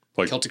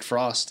 Like Celtic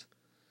Frost.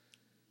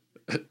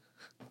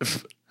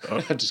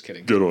 I'm just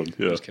kidding. good one,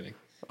 yeah. Just kidding.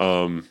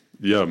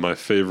 Yeah, my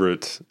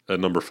favorite at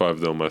number 5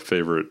 though, my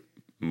favorite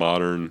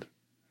modern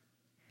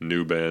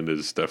new band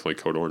is definitely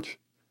Code Orange.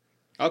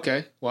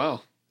 Okay.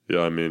 Wow. Yeah,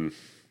 I mean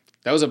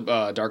That was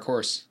a dark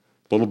horse.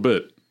 a little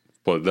bit,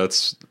 but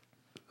that's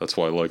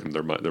why I like them.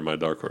 They're my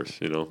dark horse,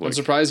 you know. I'm Like,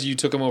 surprised you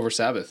took them over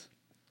Sabbath.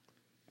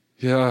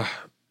 yeah,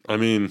 I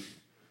mean,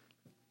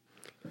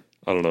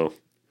 I don't know.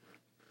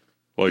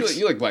 Like,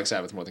 You like Black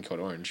Sabbath more than Code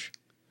Orange.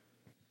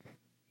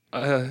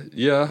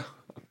 yeah,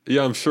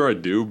 I'm sure I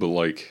do, but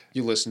like,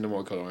 You listen to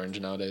more Code Orange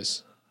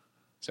nowadays.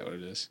 Is that what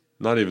it is?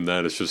 not even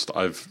that. It's just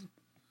I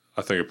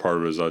think a part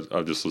of it is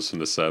I've just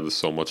listened to Sabbath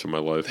so much in my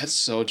life. That's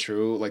so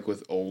true. Like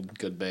with old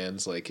good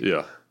bands, like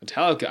Yeah,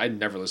 Metallica. I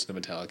never listen to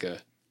Metallica.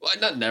 Well,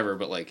 not never,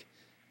 but like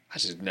I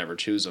just never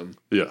choose them.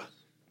 yeah,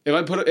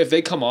 If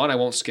they come on, I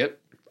won't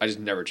skip. I just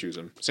never choose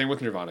them. Same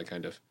with Nirvana,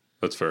 kind of.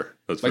 that's fair.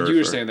 That's Like very you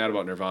were fair. saying that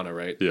about Nirvana,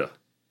 right? Yeah,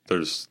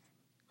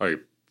 I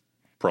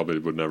probably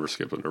would never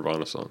skip a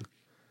Nirvana song.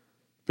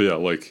 But yeah,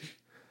 like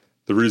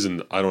the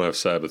reason I don't have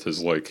Sabbath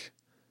is like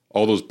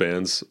all those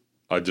bands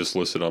I just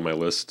listed on my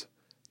list.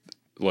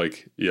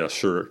 Like, yeah,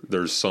 sure,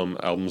 there's some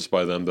albums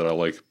by them that I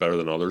like better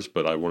than others,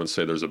 but I wouldn't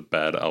say there's a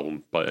bad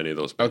album by any of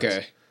those bands.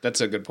 Okay, that's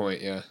a good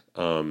point. Yeah.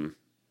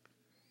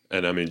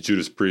 And I mean,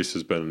 Judas Priest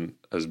has been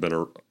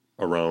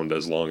around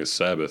as long as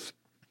Sabbath,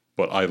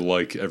 but I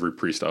like every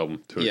Priest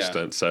album to an Yeah.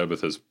 extent.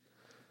 Sabbath is,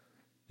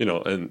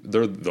 and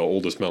they're the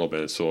oldest metal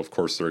band, so of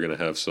course they're going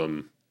to have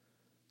some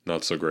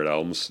not so great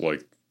albums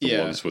like the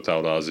Yeah. ones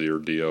without Ozzy or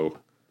Dio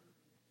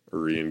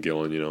or Ian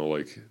Gillan.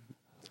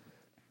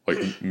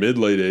 Like mid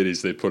late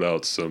 '80s, they put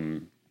out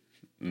some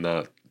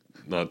not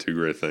too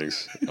great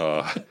things.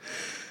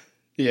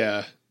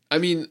 Yeah. I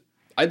mean,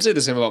 I'd say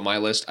the same about my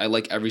list. I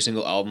like every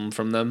single album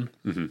from them,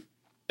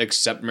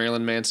 except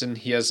Marilyn Manson.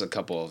 He has a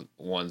couple of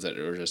ones that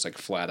are just like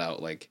flat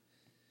out like.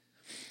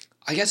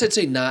 I guess I'd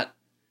say not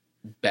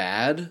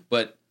bad,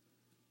 but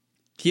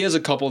he has a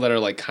couple that are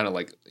like kind of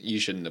like you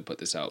shouldn't have put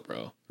this out,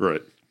 bro.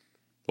 Right.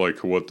 Like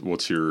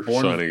what's your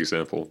shining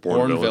example?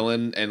 Born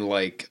Villain and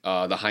like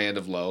The High End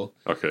of Low.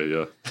 Okay,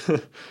 yeah.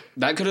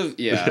 That could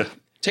have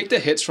take the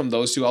hits from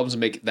those two albums and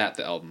make that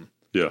the album.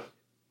 Yeah.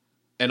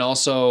 And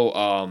also,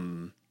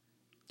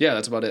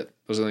 that's about it.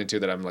 Those are the only two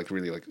that I'm like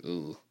really like,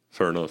 ooh.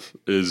 Fair enough.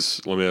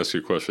 Let me ask you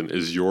a question.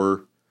 Is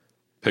your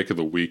pick of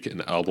the week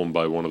an album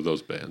by one of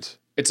those bands?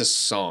 It's a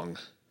song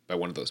by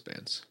one of those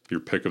bands. Your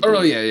pick of the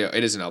Oh, week? yeah,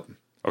 it is an album.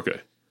 Okay.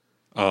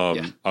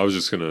 Yeah. I was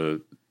just going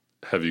to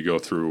have you go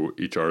through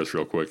each artist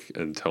real quick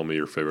and tell me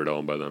your favorite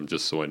album by them,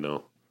 just so I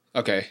know.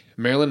 Okay.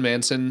 Marilyn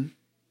Manson.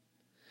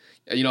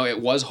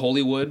 It was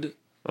Hollywood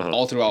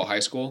all throughout high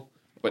school,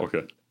 but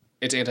Okay.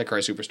 it's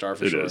Antichrist Superstar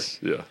for It sure. is,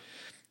 yeah.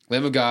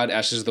 Lamb of God,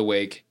 Ashes of the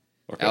Wake,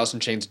 Okay. Alice in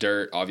Chains,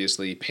 Dirt,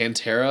 obviously.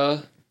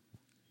 Pantera.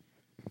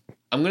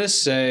 I'm going to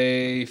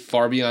say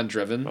Far Beyond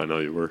Driven. I know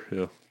you were,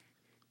 yeah.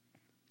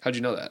 How'd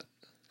you know that?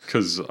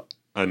 Because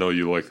I know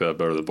you like that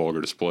better than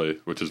Vulgar Display,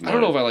 which is mine. I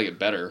don't know if I like it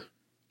better.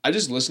 I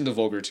just listen to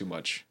Vulgar too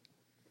much.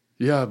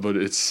 Yeah, but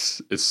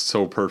it's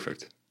so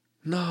perfect.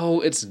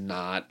 No, it's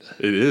not.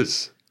 It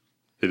is.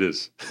 It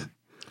is.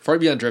 Far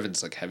Beyond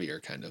Driven's like heavier,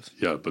 kind of.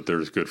 Yeah, but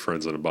there's good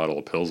friends and a bottle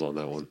of pills on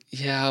that one.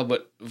 Yeah,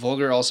 but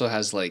Vulgar also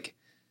has like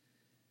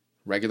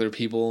regular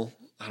people.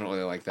 I don't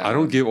really like that. I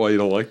don't get why you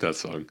don't like that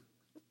song.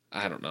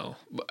 I don't know.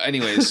 But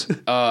anyways,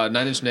 9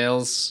 Inch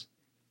Nails,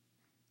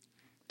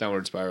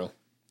 Downward Spiral.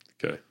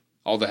 Okay.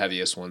 All the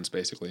heaviest ones,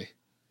 basically.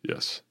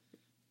 Yes.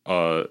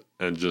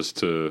 And just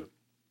to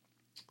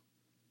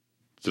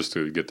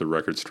get the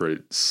record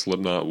straight,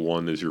 Slipknot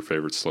 1 is your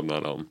favorite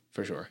Slipknot album.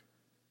 For sure.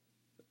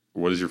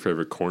 What is your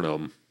favorite Korn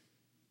album?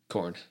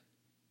 Korn.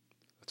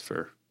 That's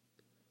fair.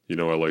 You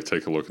know, I like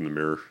Take a Look in the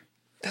Mirror.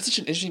 That's such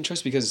an interesting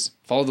choice because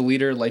Follow the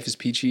Leader, Life is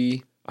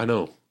Peachy. I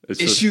know.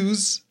 It's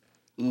Issues.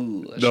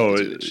 Ooh, that No,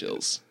 shit gives me the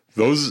chills.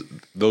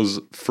 those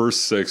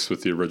first 6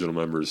 with the original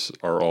members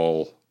are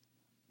all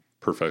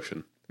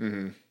perfection.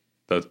 Mm-hmm.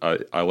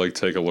 That I like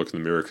Take a Look in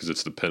the Mirror because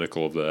it's the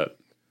pinnacle of that.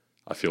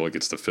 I feel like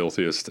it's the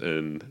filthiest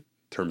in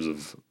terms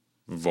of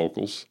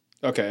vocals.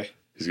 Okay.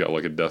 He's got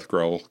like a death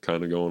growl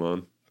kind of going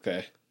on.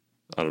 Okay.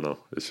 I don't know.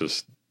 It's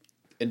just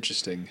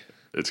Interesting.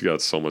 it's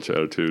got so much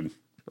attitude.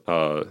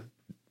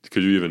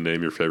 Could you even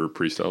name your favorite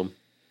Priest album?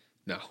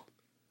 No.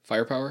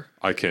 Firepower?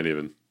 I can't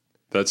even.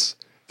 That's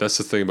the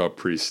thing about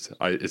Priest.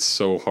 It's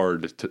so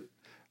hard to.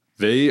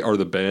 They are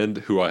the band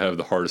who I have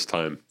the hardest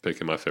time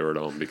picking my favorite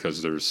album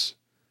because there's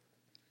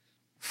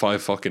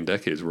 5 fucking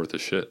decades worth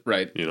of shit.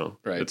 Right. You know.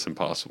 Right. It's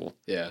impossible.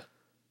 Yeah.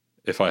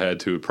 If I had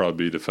to, it'd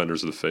probably be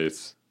Defenders of the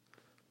Faith.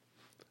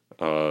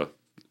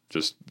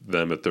 Just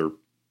them at their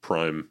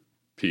prime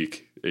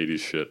peak 80s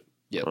shit.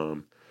 Yep.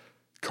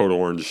 Code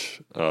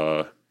Orange,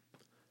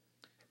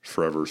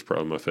 Forever is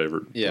probably my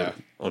favorite. Yeah.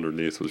 But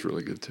Underneath was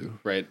really good too.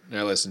 Right. And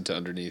I listened to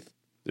Underneath,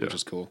 which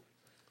is cool.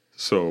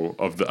 So,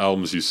 of the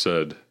albums you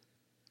said,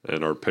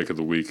 and our pick of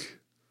the week,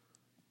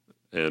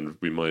 and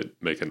we might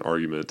make an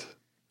argument,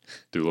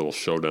 do a little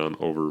showdown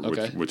over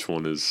which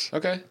one is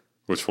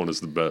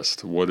the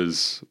best. What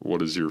is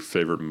your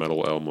favorite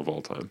metal album of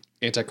all time?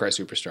 Antichrist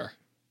Superstar.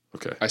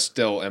 Okay, I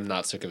still am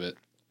not sick of it.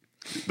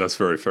 that's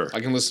very fair. I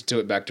can listen to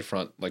it back to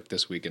front like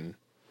this week and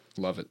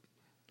love it.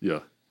 Yeah,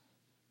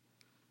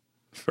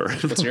 fair.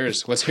 What's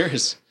yours? What's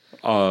yours?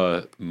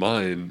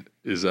 Mine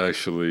is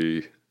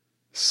actually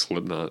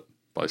Slipknot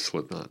by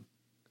Slipknot.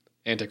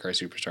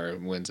 Antichrist Superstar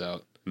wins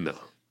out. No.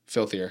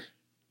 Filthier.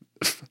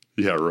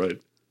 Yeah,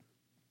 right.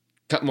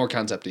 More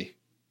concepty.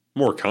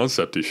 More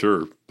concepty,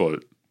 sure,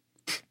 but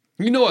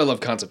You know I love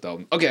concept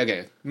album.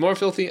 Okay. More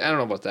filthy? I don't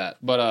know about that.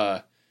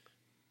 But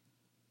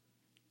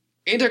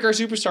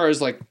Antichrist Superstar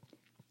is like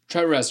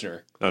Trent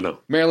Reznor, I know.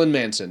 Marilyn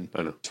Manson,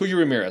 I know. Tuya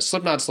Ramirez.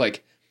 Slipknot's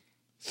like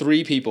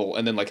 3 people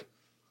and then like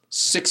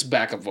 6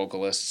 backup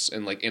vocalists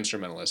and like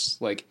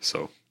instrumentalists. Like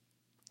So,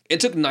 it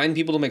took 9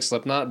 people to make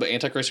Slipknot, but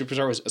Antichrist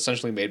Superstar was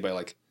essentially made by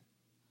like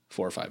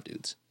 4 or 5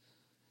 dudes.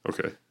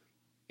 okay.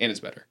 And it's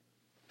better.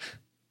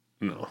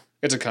 No.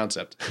 It's a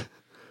concept.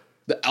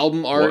 The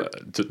album art.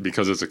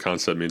 Because it's a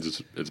concept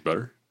means it's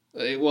better?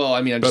 Well,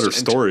 I mean, I'm Better just,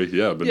 story,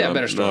 yeah, but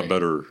better story. not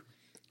better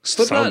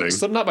sounding.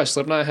 Slipknot by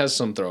Slipknot has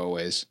some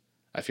throwaways,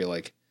 I feel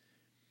like.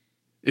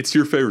 It's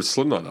your favorite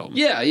Slipknot album.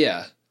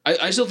 Yeah.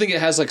 I still think it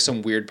has like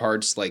some weird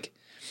parts. Like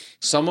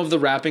some of the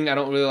rapping I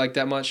don't really like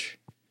that much.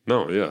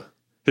 No, yeah.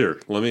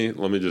 Here, let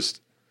me just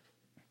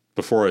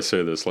before I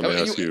say this, let me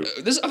ask you.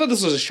 I thought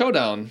this was a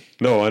showdown.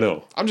 No, I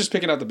know. I'm just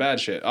picking out the bad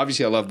shit.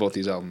 Obviously, I love both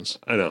these albums.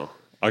 I know.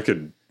 I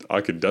could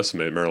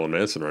decimate Marilyn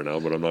Manson right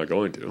now, but I'm not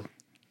going to.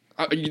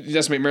 You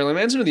decimate Marilyn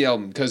Manson or the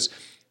album? Because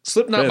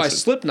Slipknot by Manson.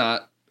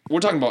 Slipknot, we're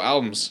talking about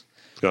albums.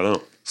 I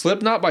know.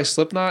 Slipknot by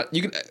Slipknot,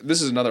 you can.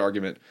 This is another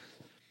argument.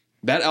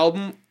 That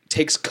album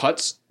takes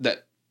cuts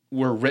that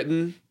were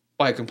written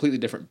by a completely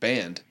different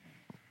band.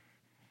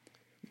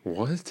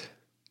 What?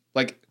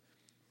 Like,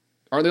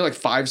 aren't there like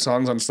 5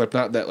 songs on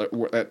Slipknot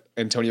that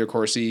Antonio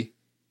Corsi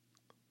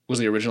was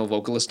the original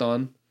vocalist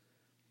on?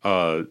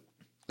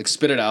 Like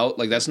Spit It Out,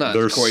 like that's not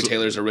Corey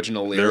Taylor's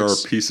original lyrics. There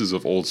are pieces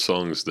of old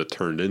songs that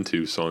turned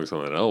into songs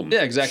on that album.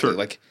 Yeah, exactly. Sure.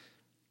 Like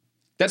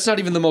that's not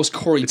even the most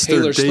Corey It's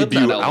Taylor their Slipknot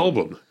debut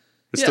album.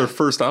 It's Yeah. their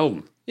first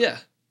album. Yeah,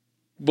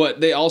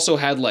 but they also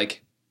had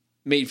like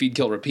Mate, Feed,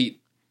 Kill,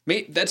 Repeat.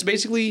 That's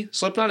basically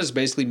Slipknot is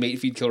basically Mate,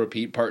 Feed, Kill,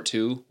 Repeat Part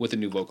 2 with a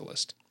new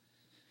vocalist.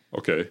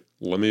 Okay,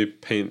 let me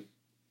paint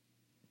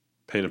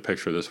a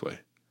picture this way.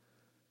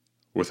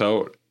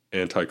 Without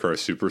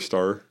Antichrist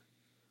Superstar,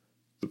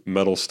 the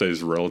metal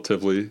stays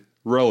relatively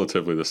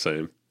the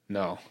same.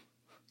 No.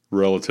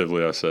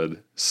 Relatively, I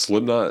said.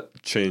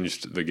 Slipknot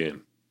changed the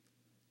game.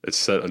 It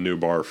set a new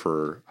bar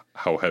for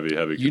how heavy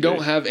could be. You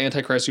don't have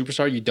Antichrist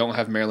Superstar. You don't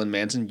have Marilyn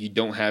Manson. You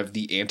don't have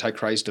the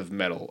Antichrist of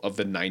metal of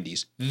the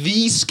 90s.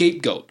 The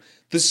scapegoat.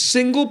 The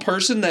single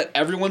person that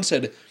everyone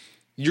said,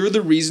 you're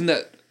the reason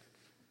that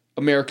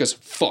America's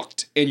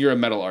fucked and you're a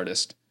metal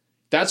artist.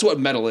 That's what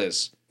metal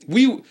is.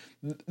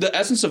 The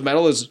essence of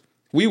metal is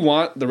we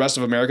want the rest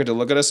of America to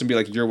look at us and be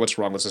like, you're what's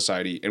wrong with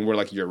society. And we're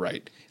like, you're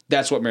right.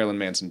 That's what Marilyn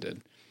Manson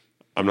did.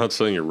 I'm not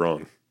saying you're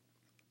wrong.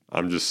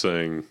 I'm just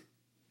saying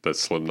that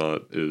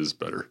Slipknot is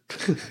better.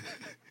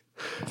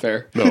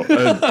 Fair. No,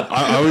 and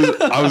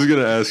I was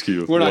gonna ask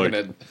you. We're not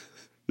gonna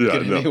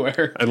get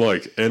anywhere. And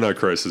like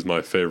Antichrist is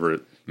my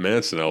favorite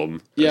Manson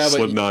album. Yeah, and but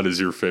Slipknot is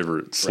your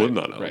favorite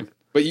Slipknot album. Right.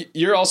 But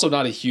you're also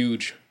not a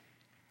huge.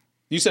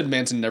 You said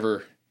Manson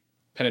never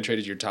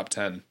penetrated your top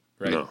 10,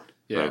 right? No,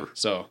 Yeah. never.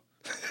 So,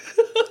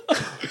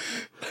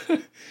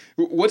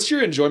 what's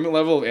your enjoyment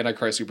level of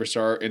Antichrist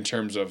Superstar in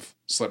terms of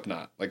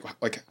Slipknot? Like,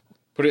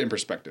 put it in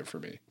perspective for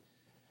me.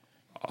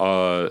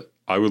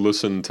 I would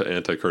listen to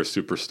Antichrist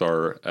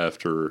Superstar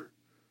after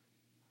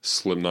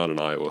Slipknot in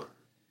Iowa.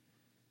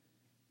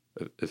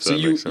 If So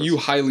that makes sense. you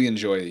highly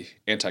enjoy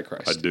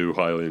Antichrist. I do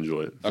highly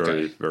enjoy it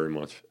very, very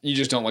much. You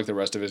just don't like the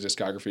rest of his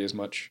discography as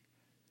much.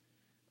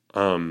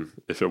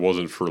 If it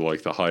wasn't for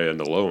like the high and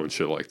the low and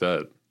shit like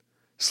that,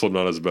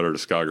 Slipknot has a better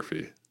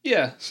discography.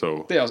 Yeah.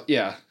 So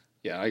Yeah,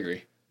 I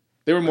agree.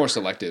 They were more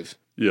selective,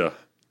 yeah,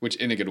 which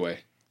in a good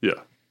way.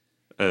 yeah.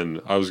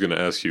 And I was going to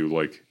ask you,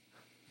 like,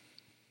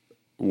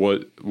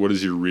 what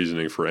is your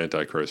reasoning for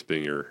Antichrist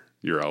being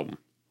your album?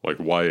 Like,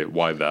 why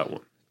that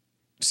one?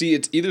 See,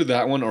 it's either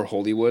that one or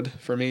Hollywood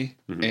for me,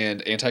 Mm-hmm.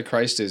 and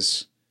Antichrist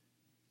is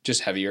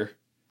just heavier.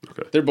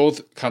 Okay. They're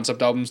both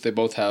concept albums. They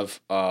both have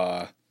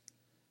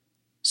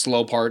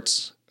slow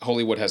parts.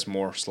 Hollywood has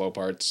more slow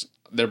parts.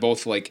 They're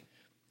both like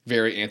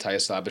very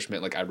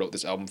anti-establishment. Like, I wrote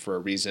this album for a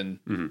reason.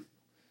 Mm-hmm.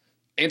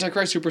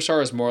 Antichrist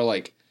Superstar is more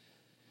like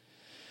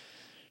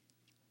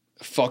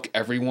fuck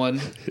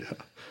everyone. Yeah.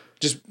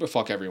 Just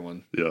fuck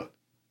everyone. Yeah.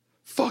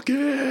 Fuck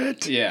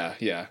it.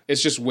 Yeah.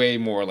 It's just way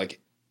more like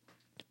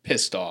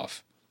pissed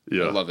off.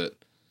 Yeah. I love it.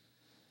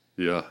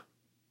 Yeah.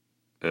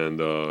 And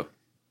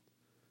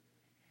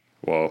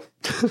well,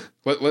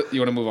 What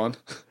you want to move on?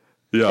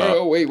 yeah.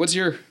 Oh wait, what's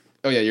your?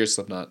 Oh yeah, you're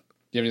Slipknot. Do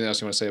you have anything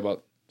else you want to say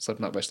about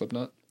Slipknot by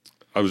Slipknot?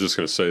 I was just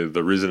going to say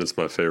the reason it's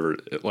my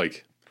favorite,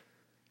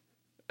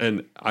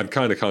 and I'm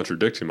kind of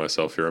contradicting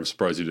myself here. I'm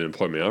surprised you didn't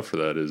point me out for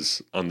that.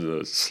 Is on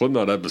the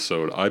Slipknot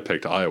episode, I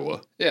picked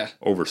Iowa Yeah.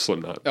 over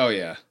Slipknot. Oh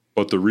yeah.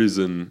 But the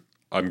reason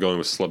I'm going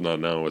with Slipknot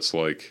now, it's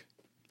like,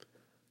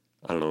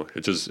 I don't know.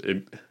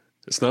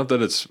 It's not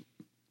that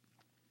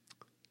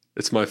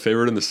it's my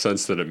favorite in the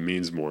sense that it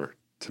means more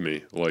to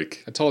me.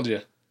 Like, I told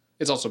you,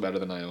 it's also better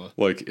than Iowa.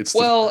 like it's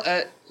Well,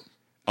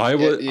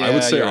 Iowa. yeah, I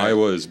would say you're right.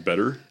 Iowa is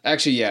better.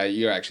 actually,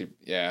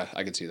 yeah,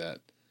 I can see that.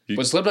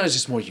 But Slipknot is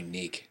just more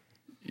unique.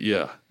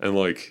 Yeah, and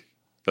like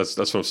that's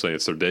what I'm saying.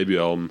 It's their debut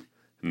album.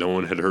 No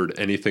one had heard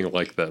anything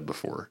like that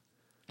before.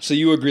 So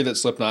you agree that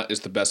Slipknot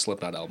is the best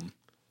Slipknot album?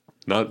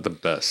 Not the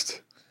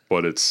best,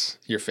 but it's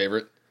Your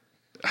favorite?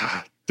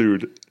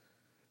 dude.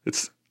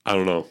 It's I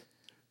don't know.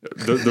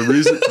 The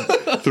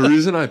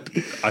reason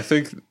I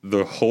think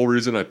the whole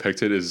reason I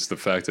picked it is the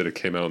fact that it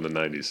came out in the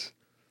 90s.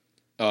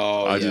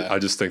 Oh I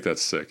just think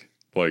that's sick.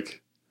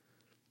 Like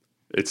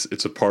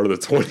it's a part of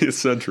the 20th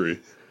century,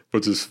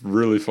 which is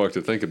really fucked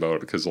to think about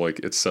because like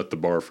it set the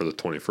bar for the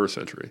 21st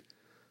century.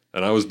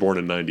 And I was born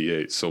in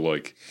 98, so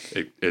like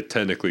it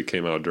technically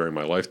came out during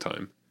my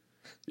lifetime,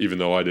 even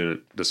though I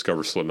didn't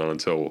discover Slipknot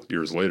until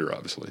years later,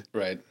 obviously.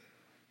 Right.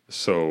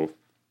 So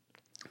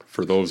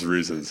for those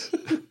reasons,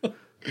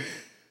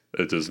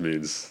 it just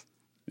means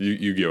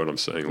you get what I'm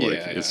saying. Like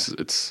Yeah.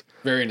 it's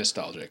Very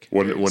nostalgic.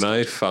 when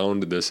I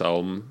found this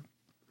album,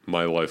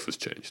 my life was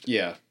changed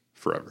Yeah.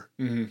 forever.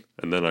 Mm-hmm.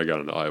 And then I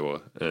got into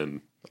Iowa and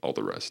all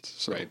the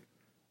rest. So, Right.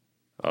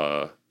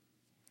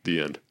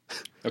 the end.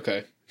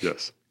 Okay.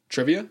 Yes.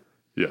 Trivia?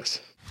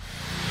 Yes.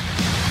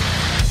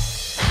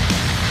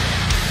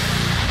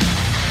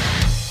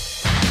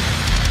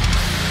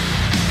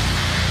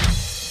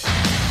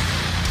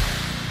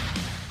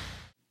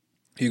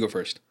 You go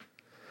first.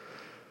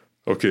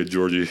 Okay,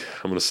 Georgie,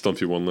 I'm going to stump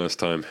you one last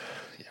time.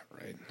 Yeah,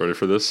 right. Ready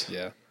for this?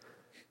 Yeah.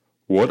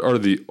 What are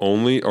the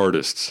only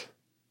artists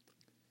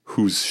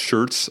whose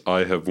shirts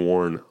I have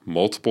worn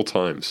multiple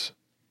times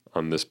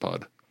on this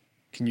pod?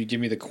 Can you give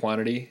me the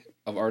quantity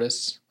of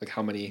artists? Like,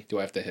 how many do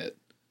I have to hit?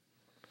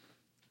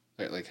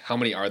 Like how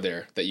many are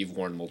there that you've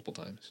worn multiple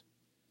times?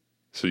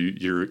 So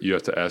you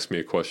have to ask me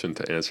a question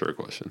to answer a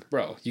question.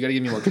 Bro, you got to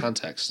give me more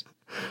context.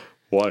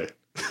 Why?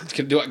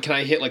 Can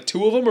I hit like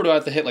 2 of them, or do I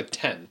have to hit like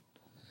 10?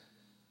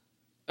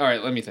 All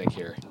right, let me think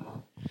here.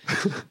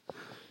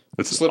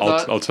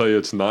 Slipknot? I'll tell you,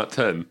 it's not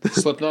 10.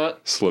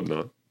 Slipknot,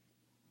 Slipknot.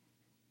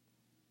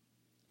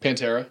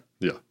 Pantera.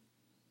 Yeah.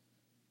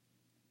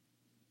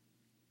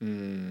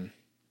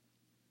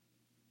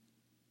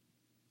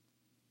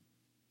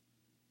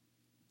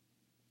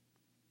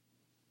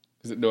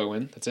 Do I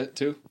win? That's it,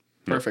 too?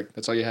 Perfect.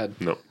 That's all you had.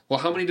 No. Well,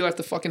 how many do I have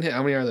to fucking hit?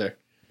 How many are there?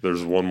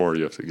 There's one more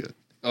you have to get.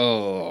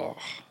 Oh.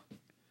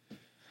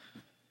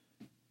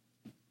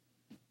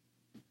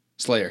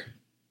 Slayer.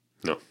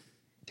 No.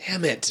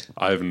 Damn it.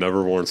 I've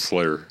never worn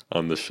Slayer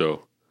on this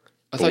show.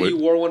 I thought you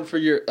wore one for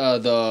your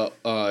the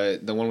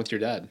one with your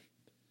dad.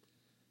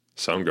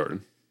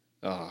 Soundgarden.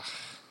 Oh.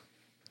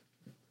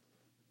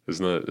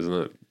 Isn't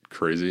that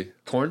crazy?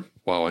 Korn?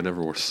 Wow, I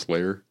never wore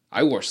Slayer.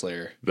 I wore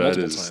Slayer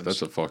multiple times.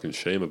 That's a fucking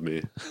shame of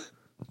me.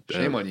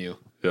 Shame on you.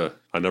 Yeah,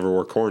 I never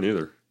wore Korn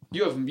either.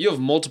 You have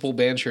multiple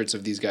band shirts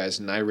of these guys,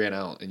 and I ran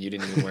out, and you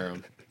didn't even wear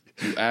them.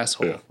 You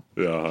asshole.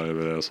 Yeah, I am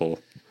an asshole.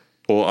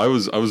 Well, I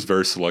was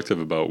very selective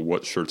about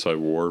what shirts I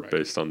wore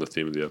based on the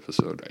theme of the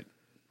episode. Right.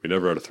 We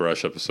never had a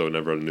thrash episode,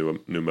 never had a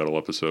new metal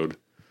episode.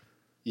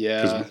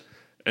 Yeah.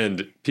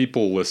 And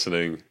people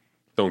listening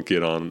don't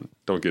get on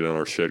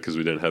our shit because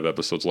we didn't have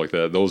episodes like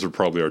that. Those are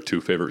probably our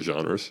two favorite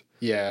genres.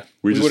 Yeah.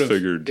 We just would've-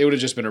 figured it would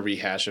have just been a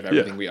rehash of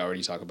everything we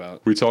already talk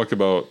about we talk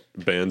about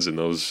bands in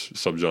those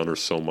subgenres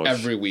so much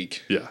every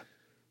week. Yeah.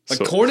 Like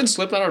So- Korn and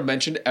Slipknot are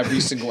mentioned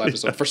every single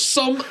episode for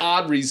some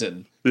odd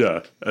reason.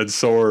 Yeah, and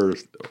so are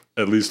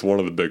at least one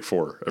of the big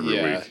four every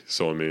Yeah. week.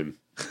 So I mean,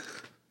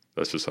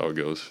 that's just how it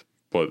goes.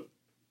 But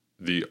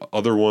the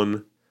other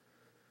one,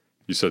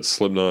 you said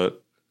Slipknot,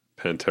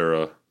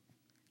 Pantera,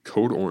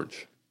 Code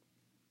Orange.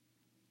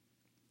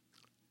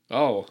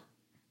 Oh,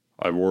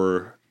 I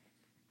wore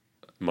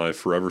my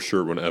Forever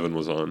shirt when Evan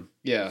was on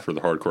yeah. for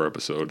the hardcore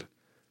episode.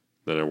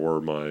 Then I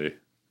wore my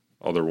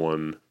other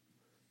one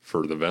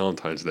for the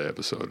Valentine's Day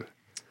episode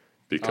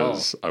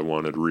because I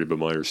wanted Reba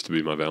Myers to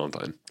be my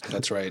Valentine.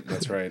 That's right.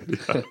 That's right.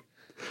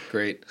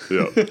 Great.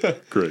 Yeah,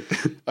 great.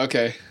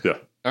 Okay. Yeah,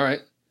 All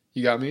right.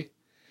 You got me.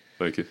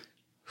 thank you.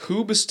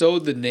 Who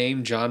bestowed the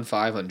name John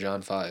 5 on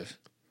John 5?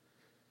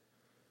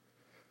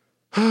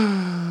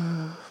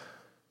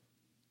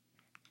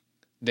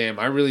 Damn,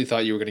 I really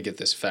thought you were going to get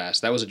this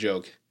fast. That was a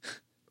joke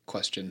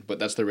question, but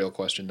that's the real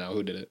question now.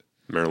 Who did it?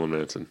 Marilyn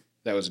Manson.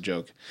 That was a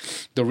joke.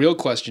 The real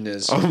question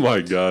is, Oh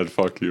my God,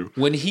 fuck you.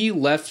 when he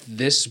left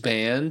this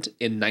band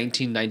in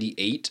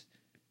 1998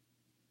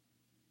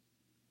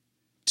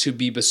 to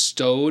be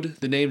bestowed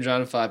the name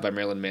John 5 by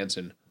Marilyn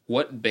Manson,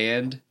 what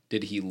band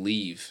did he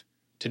leave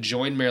to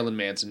join Marilyn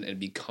Manson and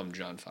become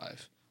John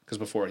 5? Because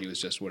before he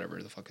was just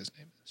whatever the fuck his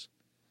name is.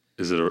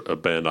 Is it a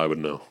band I would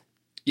know?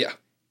 Yeah.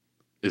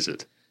 Is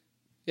it?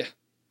 Yeah.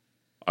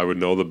 I would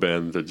know the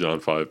band that John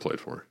 5 played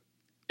for.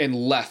 And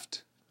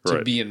left to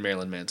Right. be in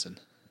Marilyn Manson.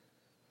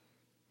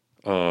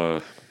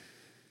 John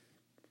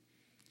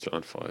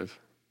 5.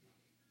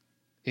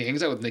 He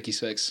hangs out with Nikki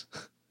Sixx.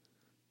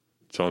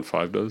 John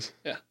 5 does?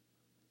 Yeah.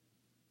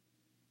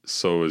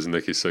 So is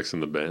Nikki Sixx in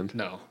the band?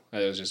 No,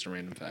 that was just a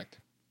random fact.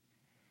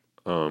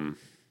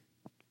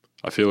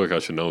 I feel like I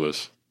should know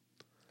this,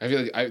 I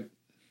feel like I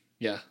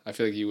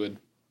feel like you would.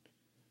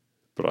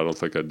 but I don't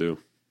think I do.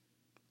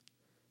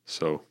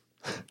 So,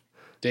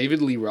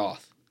 David Lee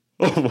Roth.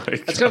 oh my God.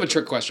 That's kind of a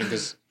trick question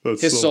because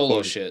That's his so solo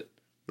funny. shit.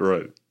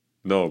 Right.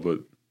 No, but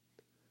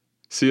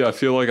see, I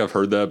feel like I've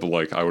heard that, but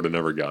like I would have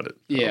never got it.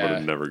 I would Yeah,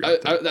 have never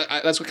got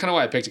that. that's kind of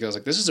why I picked it. 'Cause I was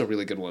like, this is a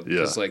really good one.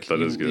 Yeah, like that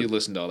you, is good. you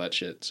listen to all that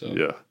shit. So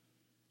Yeah.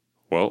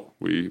 Well,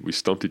 we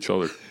stumped each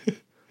other.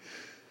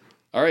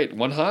 all right,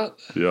 one hot.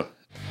 Yeah.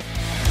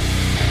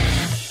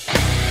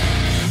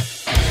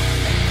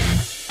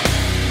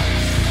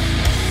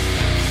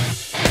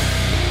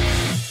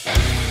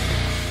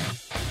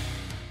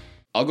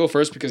 I'll go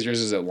first because yours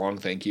is a long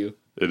thank you.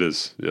 It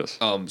is. Yes.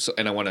 So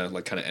and I want to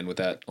like kind of end with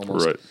that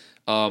almost.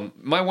 Right.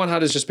 My one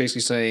hot is just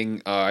basically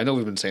saying, I know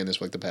we've been saying this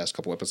for like the past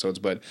couple episodes,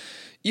 but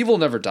evil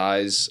never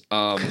dies.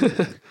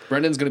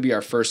 Brendan's going to be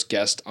our first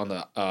guest on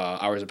the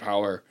Hours of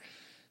Power.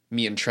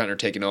 Me and Trent are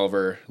taking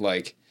over.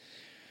 Like,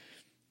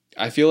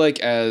 I feel like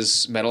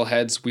as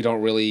metalheads, we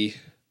don't really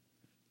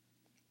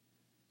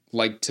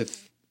like to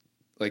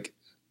like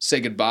say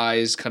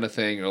goodbyes kind of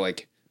thing, or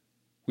like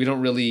we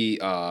don't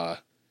really. I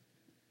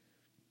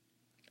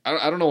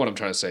don't know what I'm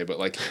trying to say, but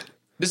like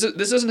this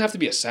doesn't have to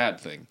be a sad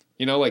thing,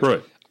 you know? Like,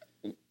 Right.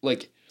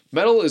 like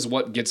metal is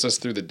what gets us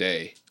through the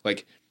day.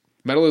 Like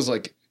metal is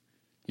like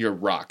your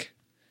rock.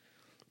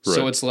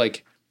 So Right. it's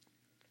like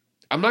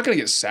I'm not gonna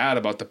get sad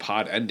about the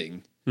pod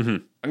ending. Mm-hmm.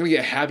 I'm gonna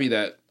get happy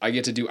that I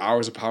get to do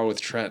Hours of Power with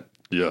Trent.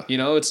 Yeah. You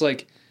know, it's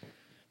like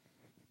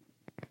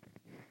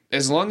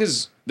as long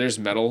as there's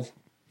metal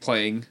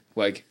playing,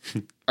 like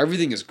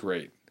everything is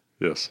great,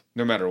 Yes.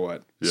 no matter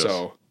what. Yes.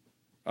 So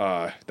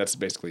that's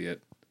basically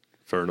it.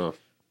 Fair enough.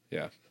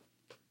 Yeah.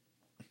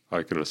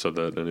 I couldn't have said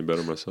that any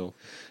better myself.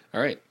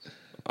 All right.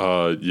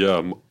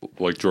 Yeah,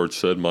 like George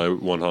said, my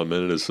one hot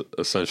minute is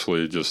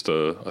essentially just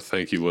a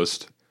thank you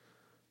list.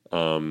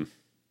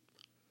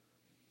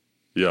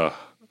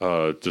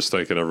 Just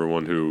thanking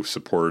everyone who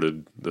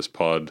supported this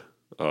pod.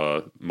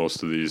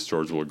 Most of these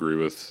George will agree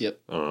with. Yep.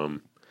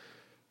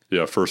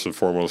 Yeah, first and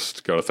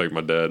foremost, got to thank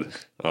my dad.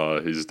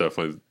 He's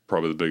definitely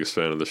probably the biggest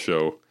fan of the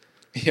show.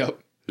 Yep.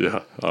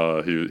 Yeah,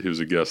 he was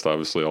a guest,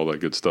 obviously, all that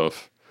good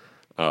stuff.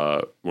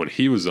 When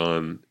he was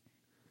on,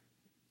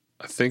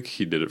 I think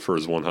he did it for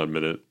his 100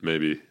 minute,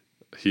 maybe.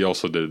 He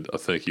also did a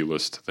thank you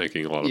list,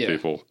 thanking a lot of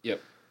people.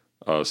 Yep.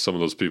 Some of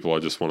those people I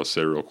just want to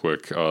say real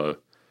quick.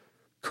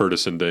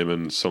 Curtis and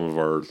Damon, some of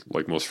our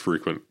like most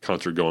frequent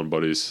concert going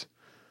buddies.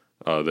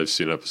 They've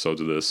seen episodes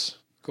of this.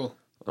 Cool.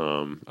 I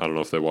don't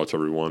know if they watch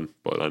every one,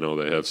 but I know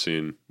they have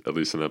seen at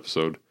least an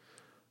episode.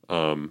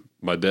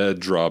 My dad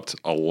dropped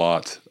a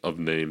lot of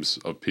names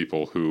of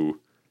people who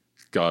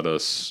got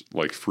us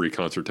like free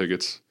concert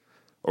tickets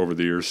over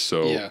the years.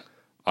 So Yeah.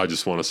 I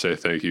just want to say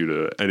thank you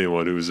to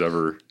anyone who's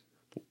ever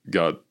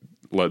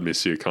let me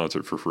see a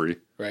concert for free.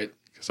 Right.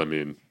 Because I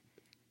mean,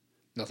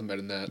 Nothing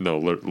better than that. no,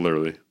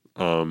 literally,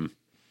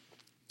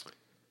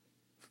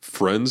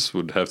 Friends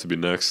would have to be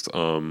next.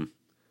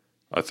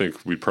 I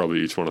think we'd probably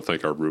each want to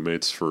thank our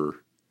roommates for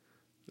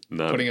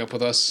not Putting up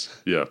with us,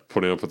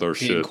 putting up with our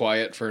being shit.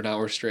 quiet for an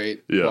hour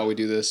straight Yeah. while we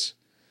do this.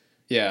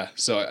 Yeah.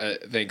 So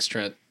thanks,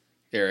 Trent,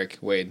 Eric,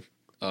 Wade.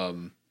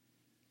 Yeah.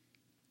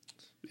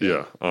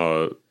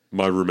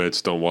 My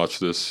roommates don't watch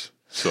this,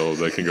 so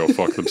they can go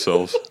fuck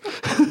themselves.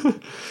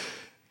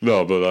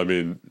 No, but I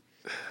mean,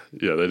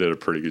 yeah, they did a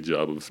pretty good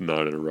job of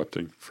not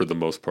interrupting for the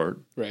most part,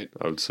 Right.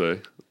 I would say.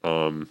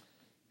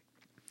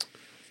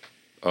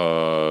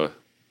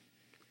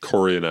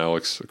 Corey and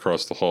Alex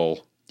across the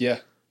hall. Yeah.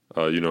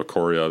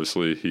 Corey,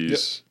 obviously, he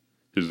was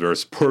very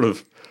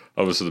supportive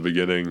of us at the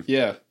beginning.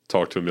 Yeah.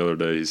 Talked to him the other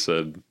day. He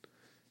said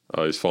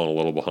he's fallen a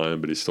little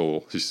behind, but he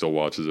still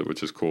watches it,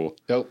 which is cool.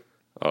 Nope.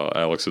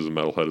 Alex is a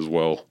metalhead as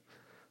well.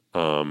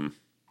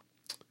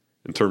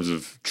 In terms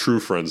of true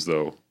friends,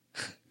 though,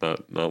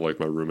 not like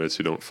my roommates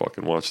who don't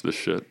fucking watch this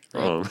shit.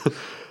 Right.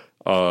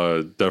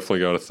 Definitely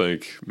got to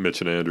thank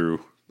Mitch and Andrew,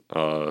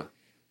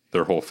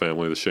 their whole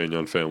family, the Shane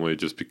Young family,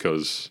 just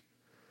because,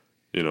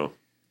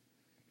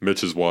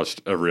 Mitch has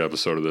watched every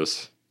episode of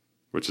this,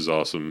 which is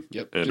awesome.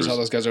 Yep. Andrew's, Just saw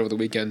those guys over the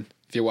weekend.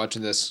 If you're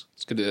watching this,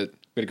 it's good to.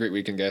 We had a great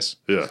weekend, guys.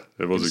 Yeah,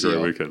 it was Good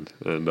a to great see y'all. weekend,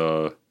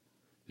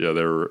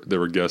 and they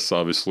were guests.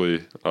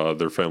 Obviously,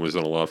 their family's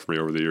done a lot for me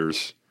over the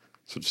years,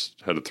 so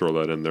just had to throw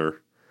that in there.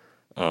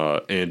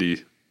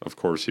 Andy, of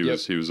course, he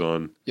was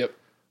on. Yep.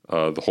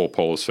 The whole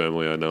Polis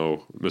family. I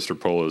know Mr.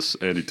 Polis.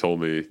 Andy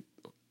told me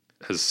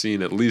has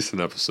seen at least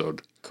an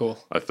episode. Cool.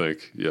 I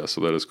think, yeah.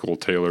 So that is cool.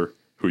 Taylor,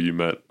 who you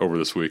met over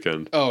this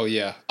weekend. Oh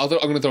yeah, I'm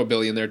gonna throw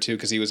Billy in there too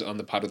because he was on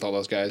the pod with all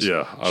those guys.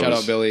 Yeah, Shout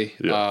out Billy.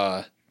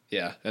 Yeah.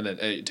 Yeah, and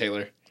then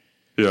Taylor.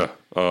 Yeah.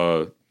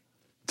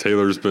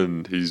 Taylor's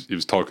been he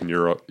was talking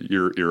your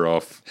ear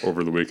off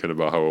over the weekend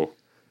about how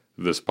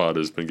this pod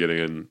has been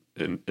getting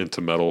into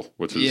metal,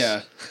 which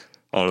is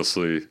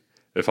honestly,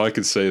 if I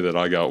could say that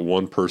I got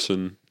one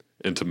person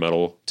into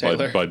metal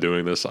by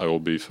doing this, I will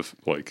be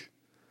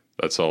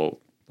that's all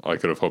I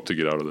could have hoped to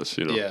get out of this.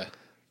 Yeah.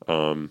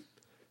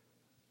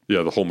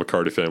 Yeah, the whole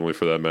McCarty family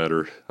for that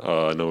matter.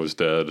 I know his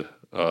dad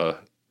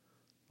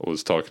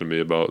was talking to me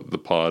about the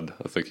pod.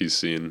 I think he's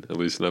seen at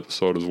least an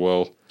episode as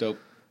well. Dope.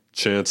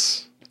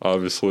 Chance,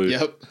 obviously.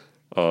 Yep.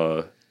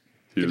 Good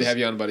to have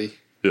you on, buddy.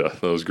 Yeah,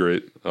 that was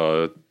great.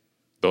 The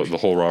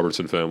whole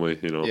Robertson family,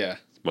 Yeah.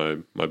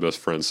 my best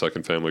friend's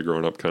second family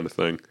growing up kind of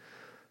thing.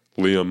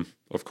 Liam,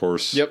 of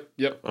course. Yep.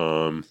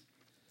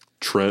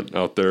 Trent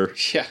out there.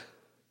 Yeah.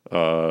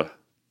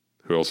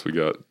 Who else we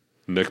got?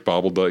 Nick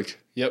Bobbledike.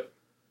 Yep.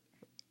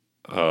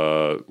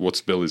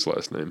 What's Billy's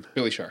last name?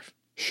 Billy Scharf.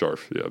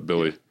 Scharf, yeah,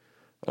 Billy.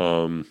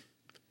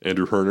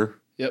 Andrew Herner.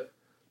 Yep.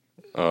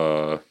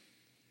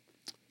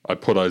 I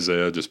put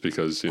Isaiah just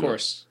because, Of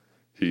course.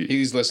 he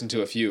He's listened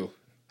to a few.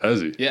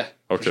 has he? Yeah.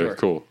 for Okay, sure.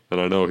 cool. And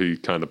I know he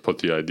kind of put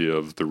the idea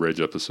of the Rage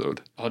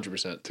episode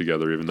 100%.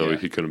 together, even though Yeah.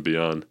 he couldn't be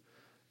on.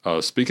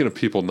 Speaking of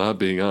people not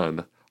being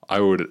on, I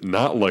would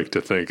not like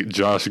to thank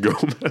Josh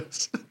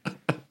Gomez.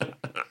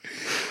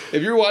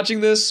 If you're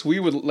watching this, we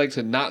would like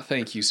to not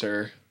thank you,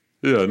 sir.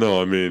 Yeah,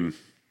 no, I mean,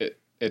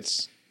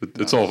 It's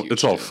it's not a all huge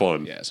it's all deal.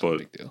 fun, Yeah, it's not a but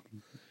big deal.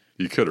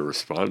 you could have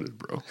responded,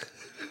 bro.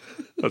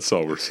 That's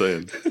all we're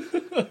saying.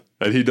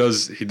 And he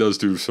does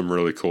do some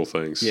really cool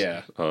things.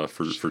 Yeah.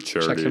 For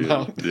charity. him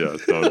out. Yeah,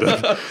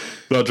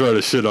 not trying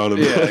to shit on him.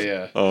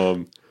 Yeah.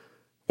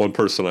 One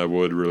person I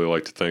would really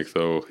like to thank,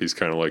 though, he's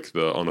kind of like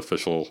the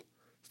unofficial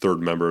third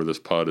member of this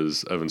pod,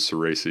 is Evan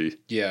Cerasi.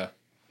 Yeah.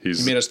 He's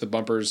He made us the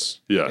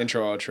bumpers. Yeah.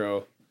 Intro,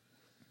 outro.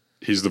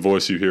 he's the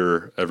voice you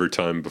hear every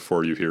time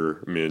before you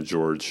hear me and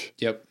George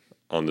Yep.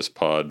 on this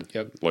pod.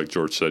 Yep. Like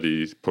George said,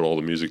 he put all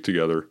the music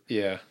together.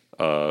 Yeah.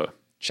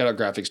 Shout out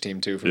graphics team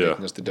too for Yeah.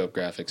 making us the dope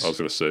graphics. I was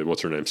gonna say,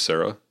 what's her name?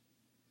 Sarah.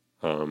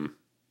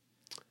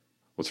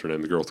 What's her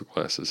name? The girl with the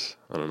glasses.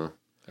 I don't know.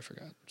 I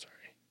forgot. I'm sorry.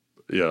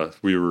 Yeah,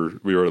 we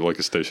were at like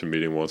a station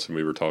meeting once, and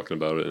we were talking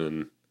about it,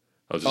 and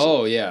I was just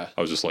Oh yeah.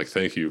 I was just like,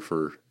 thank you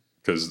for,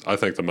 because I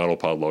think the Metal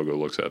Pod logo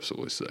looks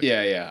absolutely sick.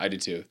 Yeah, I do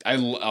too.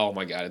 Oh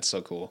my god, it's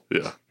so cool.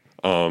 Yeah.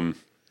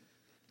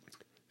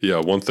 Yeah,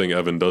 one thing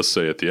Evan does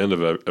say at the end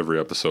of every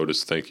episode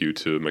is thank you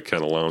to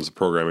McKenna Lowndes, the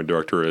programming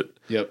director at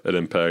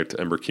Impact,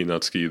 Ember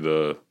Keenutsky,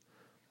 the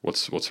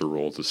what's her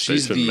role? The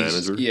station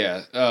manager?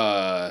 Yeah.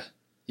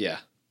 Yeah.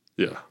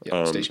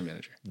 Yeah. Station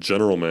manager.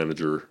 General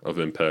manager of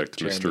Impact,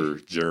 Jeremy.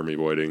 Mr. Jeremy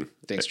Whiting.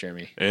 Thanks,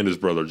 Jeremy. And his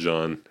brother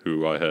John,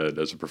 who I had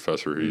as a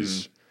professor.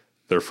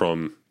 They're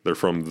from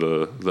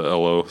the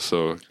LO,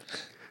 so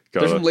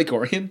They're from Lake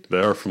Orion? They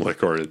are from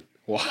Lake Orion.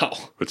 Wow.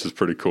 Which is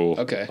pretty cool.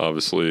 Okay.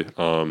 Obviously.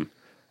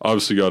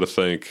 Obviously got to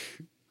thank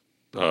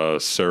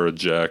Sarah,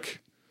 Jack,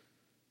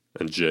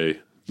 and Jay,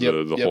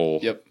 the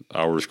whole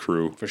Hours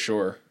crew. For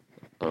sure.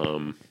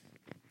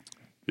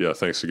 Yeah,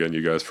 thanks again,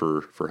 you guys,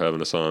 for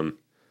having us on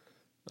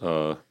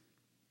the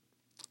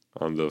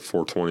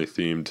 420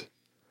 themed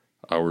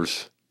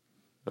Hours.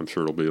 I'm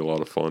sure it'll be a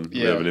lot of fun.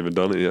 Yeah. We haven't even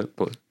done it yet,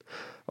 but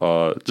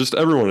just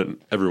everyone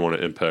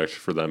at Impact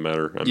for that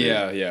matter. I mean,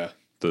 Yeah.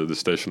 the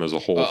station as a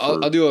whole.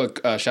 I'll do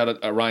a shout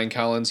out Ryan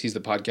Collins. He's the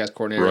podcast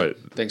coordinator. Right.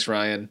 Thanks,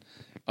 Ryan.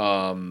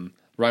 Ryan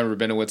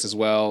Rabinowitz as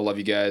well. Love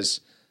you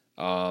guys.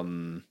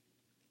 Well,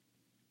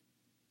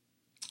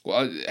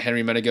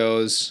 Henry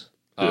Menegos.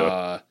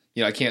 I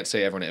can't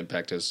say everyone at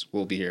Impact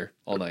will be here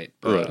all night.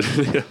 But,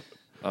 right.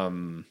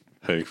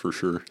 Hank for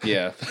sure.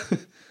 Yeah.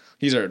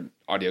 He's our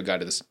audio guy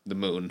to the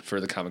moon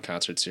for the Common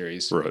Concert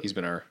series. Right. He's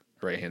been our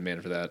right-hand man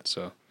for that.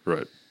 So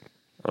right.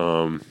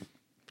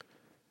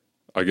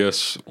 I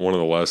guess one of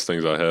the last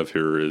things I have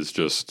here is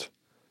just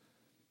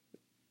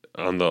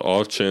on the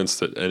off chance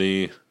that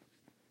any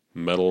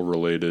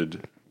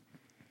metal-related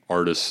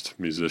artist,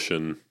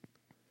 musician,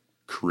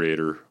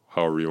 creator,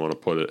 however you want to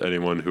put it,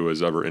 anyone who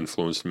has ever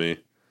influenced me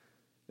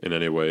in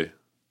any way,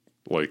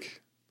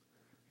 like,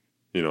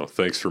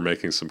 thanks for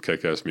making some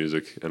kick-ass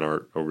music and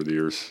art over the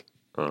years.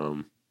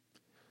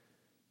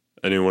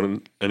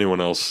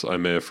 Anyone else I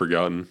may have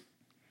forgotten,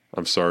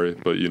 I'm sorry,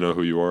 but you know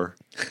who you are.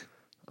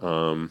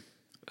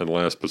 And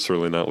last but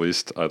certainly not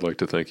least, I'd like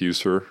to thank you,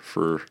 sir,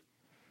 for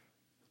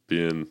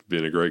being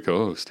a great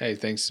co-host. hey,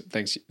 thanks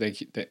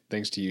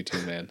to you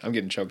too, man. I'm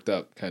getting choked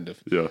up, kind of.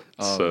 Yeah,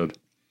 sad.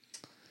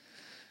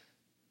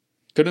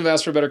 Couldn't have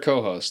asked for a better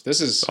co-host. This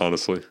is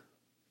Honestly,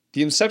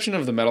 the inception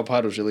of the Metal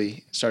Pod was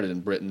really started in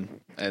Britain,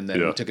 and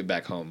then we took it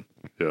back home.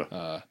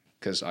 yeah,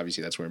 Because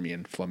obviously that's where me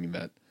and Flummy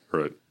met.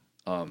 right.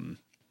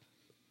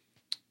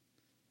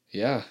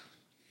 Yeah.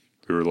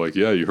 We were like,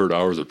 yeah, you heard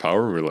Hours of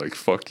Power? And we were like,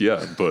 fuck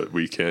yeah, but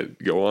we can't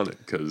go on it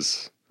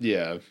because...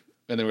 Yeah.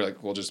 And then we're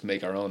like, we'll just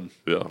make our own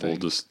Yeah, thing. we'll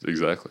just...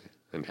 Exactly.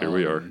 And here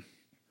we are.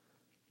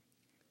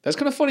 That's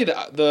kind of funny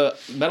that the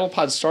Metal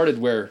Pod started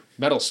where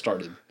metal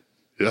started.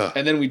 Yeah.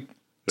 And then we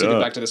took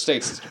it back to the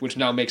States, which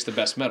now makes the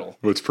best metal.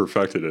 Which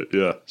perfected it,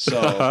 yeah.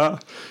 So...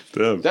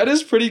 Damn.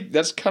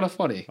 That's kind of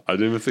funny. I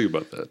didn't even think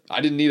about that.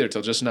 I didn't either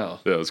till just now.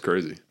 Yeah, it was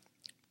crazy.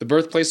 The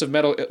birthplace of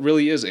metal, it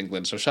really is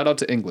England. So shout out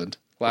to England.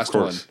 Last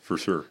Of course, one. for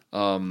sure.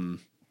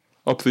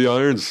 Up the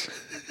irons.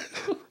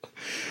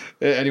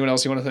 Anyone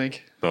else you want to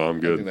thank? No, I'm I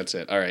good. think that's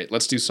it. All right,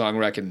 let's do song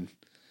rec and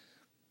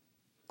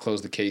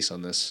close the case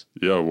on this.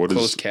 Yeah, what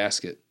Closed is...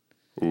 casket.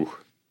 Ooh.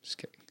 Just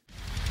kidding.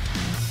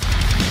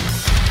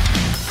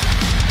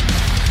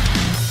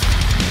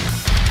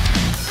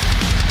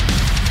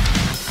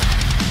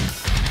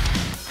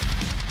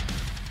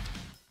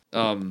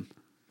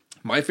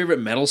 My favorite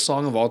metal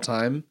song of all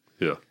time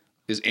Yeah.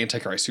 is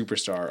Antichrist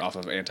Superstar off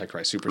of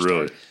Antichrist Superstar.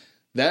 Really?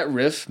 That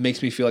riff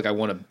makes me feel like I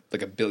won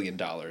 $1 billion.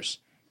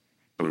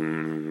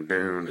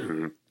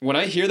 When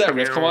I hear that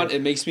riff come on,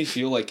 it makes me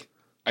feel like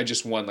I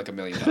just won $1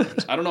 million.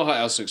 I don't know how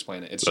else to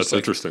explain it. It's That's just like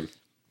interesting.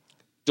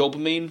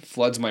 dopamine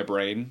floods my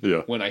brain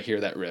when I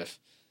hear that riff.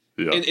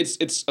 Yeah. And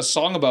it's a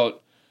song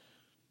about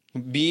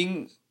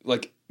being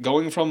like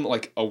going from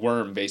like a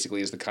worm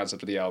basically is the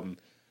concept of the album.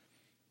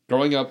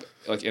 Growing up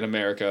like in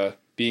America,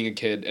 being a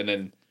kid, and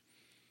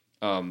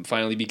then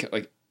finally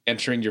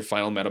entering your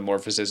final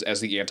metamorphosis as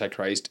the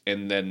Antichrist,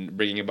 and then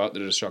bringing about the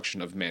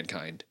destruction of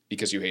mankind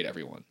because you hate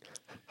everyone.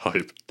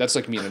 Hype. That's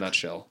like me in a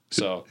nutshell.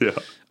 So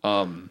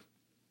Yeah.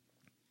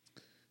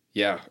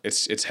 yeah,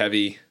 it's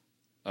heavy,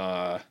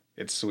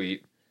 it's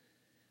sweet.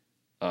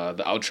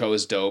 The outro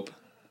is dope.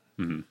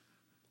 Mm-hmm.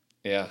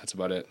 Yeah, that's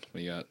about it.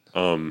 What you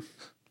got?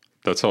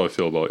 That's how I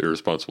feel about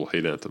Irresponsible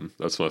Hate Anthem.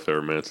 That's my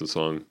favorite Manson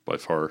song by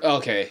far.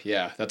 Okay,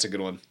 yeah, that's a good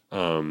one.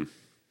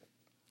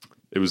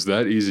 It was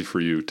that easy for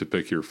you to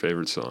pick your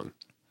favorite song.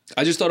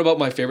 I just thought about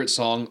my favorite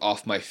song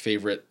off my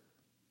favorite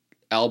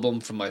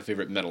album from my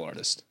favorite metal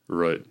artist.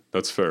 Right.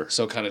 That's fair.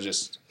 So kind of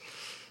just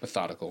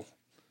methodical.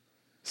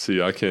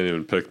 See, I can't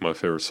even pick my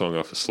favorite song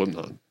off of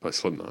Slipknot by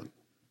Slipknot.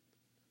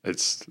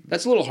 That's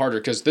a little harder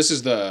because this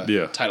is the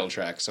Yeah. title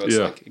track, so it's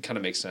Yeah. like it kind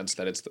of makes sense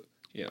that it's the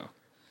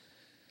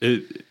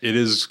it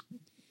is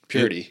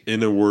purity.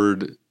 In a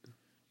word,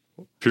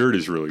 purity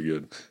is really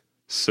good.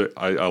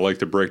 I like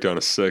the breakdown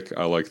of Sick.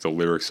 I like the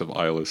lyrics of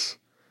Eyeless.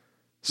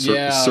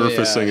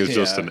 Surfacing is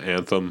just an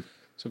anthem.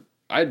 So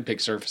I'd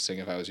pick Surfacing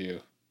if I was you.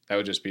 That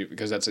would just be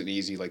because that's an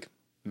easy like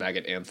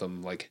maggot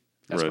anthem. Like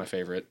that's Right. my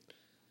favorite.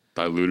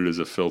 Diluted is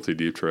a filthy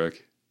deep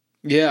track.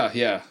 Yeah,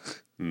 yeah.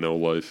 No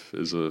Life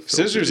is a filthy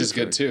Scissors deep is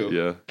good track. too.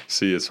 Yeah.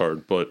 See, it's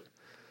hard, but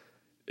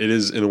it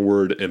is, in a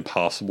word,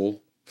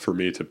 impossible for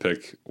me to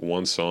pick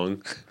one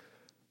song.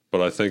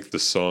 But I think the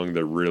song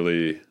that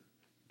really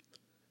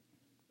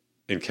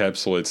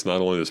encapsulates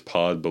not only this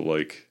pod, but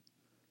like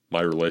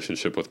my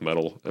relationship with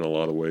metal in a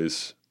lot of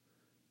ways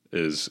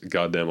is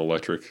Goddamn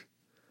Electric.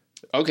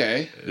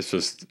 Okay, It's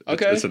just,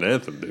 Okay. it's an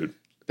anthem, dude.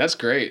 that's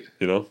great.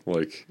 You know,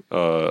 like,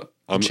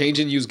 Change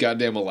and use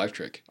Goddamn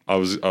Electric. I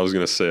was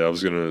gonna say I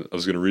was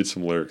gonna read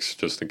some lyrics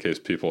just in case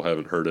people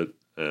haven't heard it.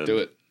 And, Do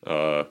it.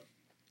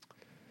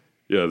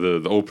 Yeah,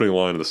 the opening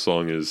line of the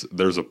song is,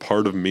 "There's a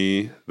part of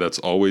me that's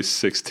always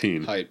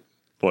 16." Hype.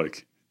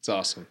 Like, It's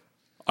awesome.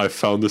 I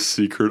found the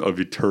secret of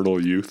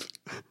eternal youth.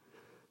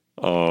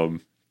 And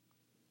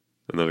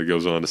then it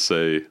goes on to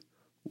say,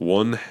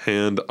 "One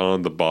hand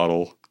on the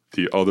bottle,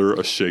 the other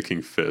a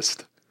shaking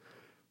fist.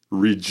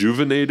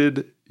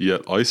 Rejuvenated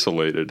yet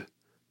isolated,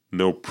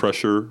 no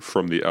pressure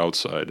from the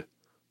outside.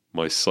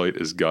 my sight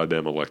is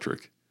goddamn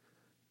electric.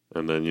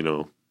 And then, you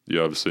know,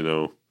 you obviously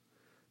know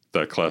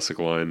that classic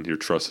line, your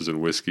trust is in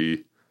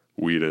whiskey,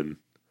 weed, and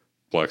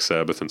Black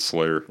Sabbath and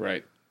Slayer.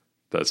 Right.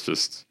 That's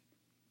just,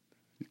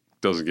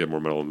 doesn't get more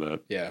metal than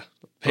that. Yeah.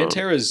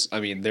 Pantera's, I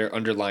mean, their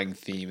underlying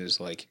theme is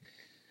like,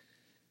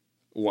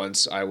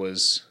 once I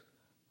was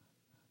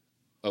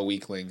a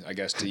weakling, I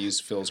guess, to use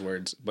Phil's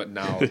words, but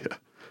now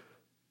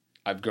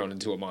I've grown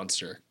into a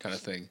monster kind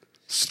of thing.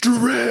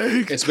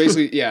 Strength! It's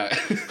basically, yeah.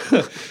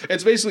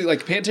 It's basically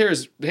like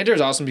Pantera's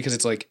awesome because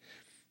it's like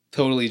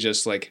totally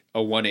just like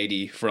a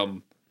 180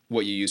 from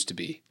what you used to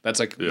be. That's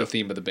like the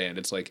theme of the band.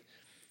 It's like,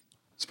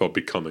 it's about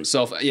becoming.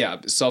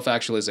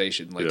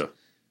 Self-actualization. Like,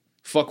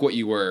 fuck what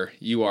you were.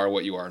 You are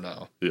what you are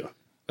now. Yeah.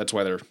 That's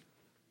why they're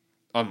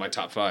on my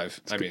top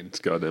 5. It's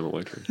goddamn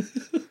electric.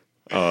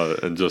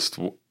 And just,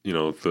 you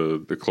know,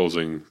 the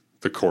closing,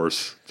 the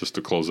chorus, just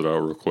to close it out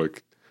real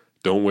quick.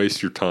 Don't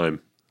waste your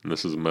time. And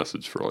this is a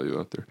message for all you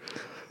out there.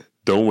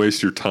 Don't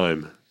waste your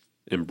time.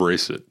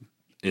 Embrace it.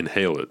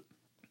 Inhale it.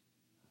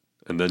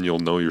 And then you'll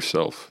know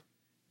yourself.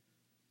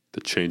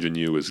 The change in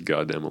you is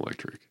goddamn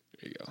electric.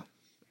 There you go.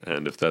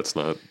 And if that's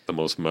not the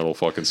most metal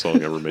fucking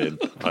song ever made,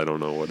 I don't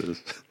know what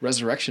is.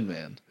 Resurrection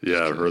Man.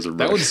 Yeah, Resurrection.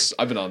 That one's,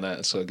 I've been on that.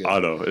 It's so good. I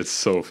know. It's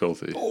so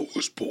filthy. I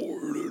was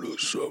born in a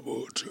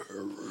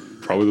cemetery.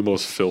 Probably the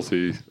most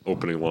filthy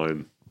opening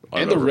line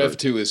I've And the ever riff, heard.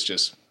 too, is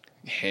just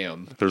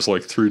ham. There's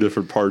like 3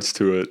 different parts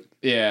to it.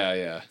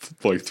 Yeah.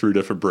 Like 3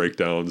 different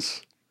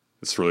breakdowns.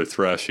 It's really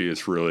thrashy.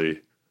 It's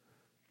really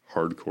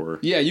hardcore.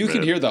 Yeah, you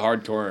can hear the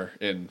hardcore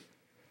in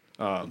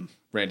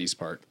Randy's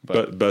part.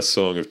 But Best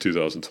song of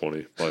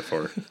 2020 by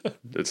far.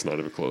 It's not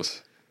even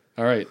close.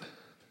 all right,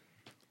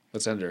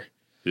 let's end her.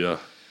 Yeah.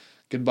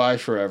 Goodbye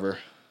forever.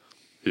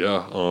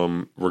 Yeah.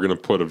 We're gonna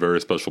put a very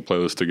special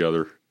playlist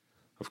together,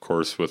 of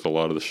course, with a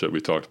lot of the shit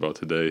we talked about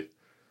today.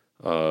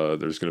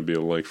 There's gonna be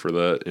a link for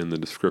that in the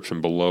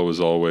description below, as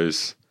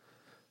always.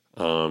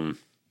 Tune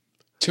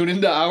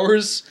into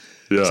ours.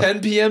 Yeah.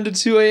 10 p.m. to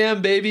 2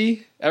 a.m.,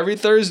 baby. Every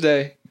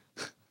Thursday.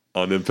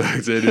 On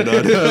Impact 89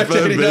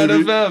 FM, 89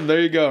 baby. FM. There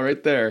you go,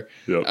 right there.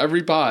 Yep.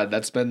 Every pod.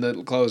 That's been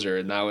the closer,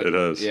 and now It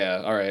has.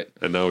 Yeah, all right.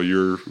 And now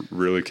you're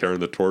really carrying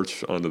the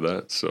torch onto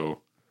that.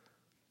 So,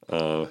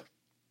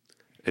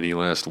 any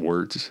last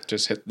words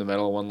Just hit the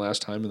metal one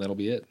last time, and that'll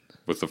be it.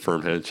 with the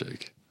firm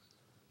handshake?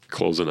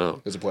 Closing out.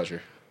 It was a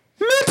pleasure.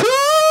 Metal!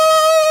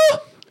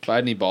 If I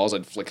had any balls,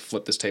 I'd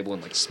flip this table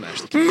and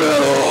smash the key.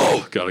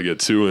 Metal! Gotta get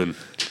 2 in.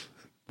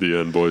 The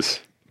end, boys.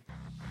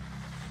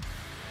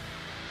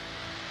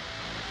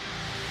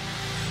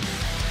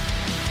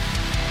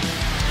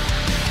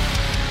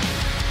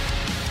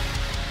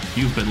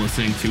 You've been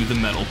listening to The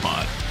Metal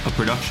Pod, a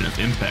production of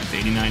Impact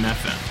 89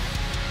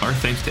 FM. Our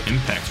thanks to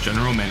Impact's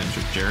General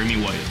Manager Jeremy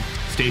White,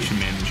 Station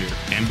Manager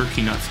Amber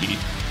Kienutsky,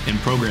 and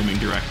Programming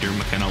Director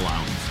McKenna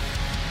Lowndes.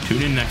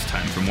 Tune in next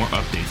time for more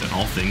updates on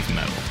all things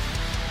metal.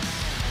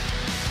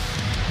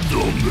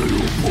 The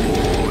Metal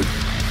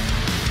Pod.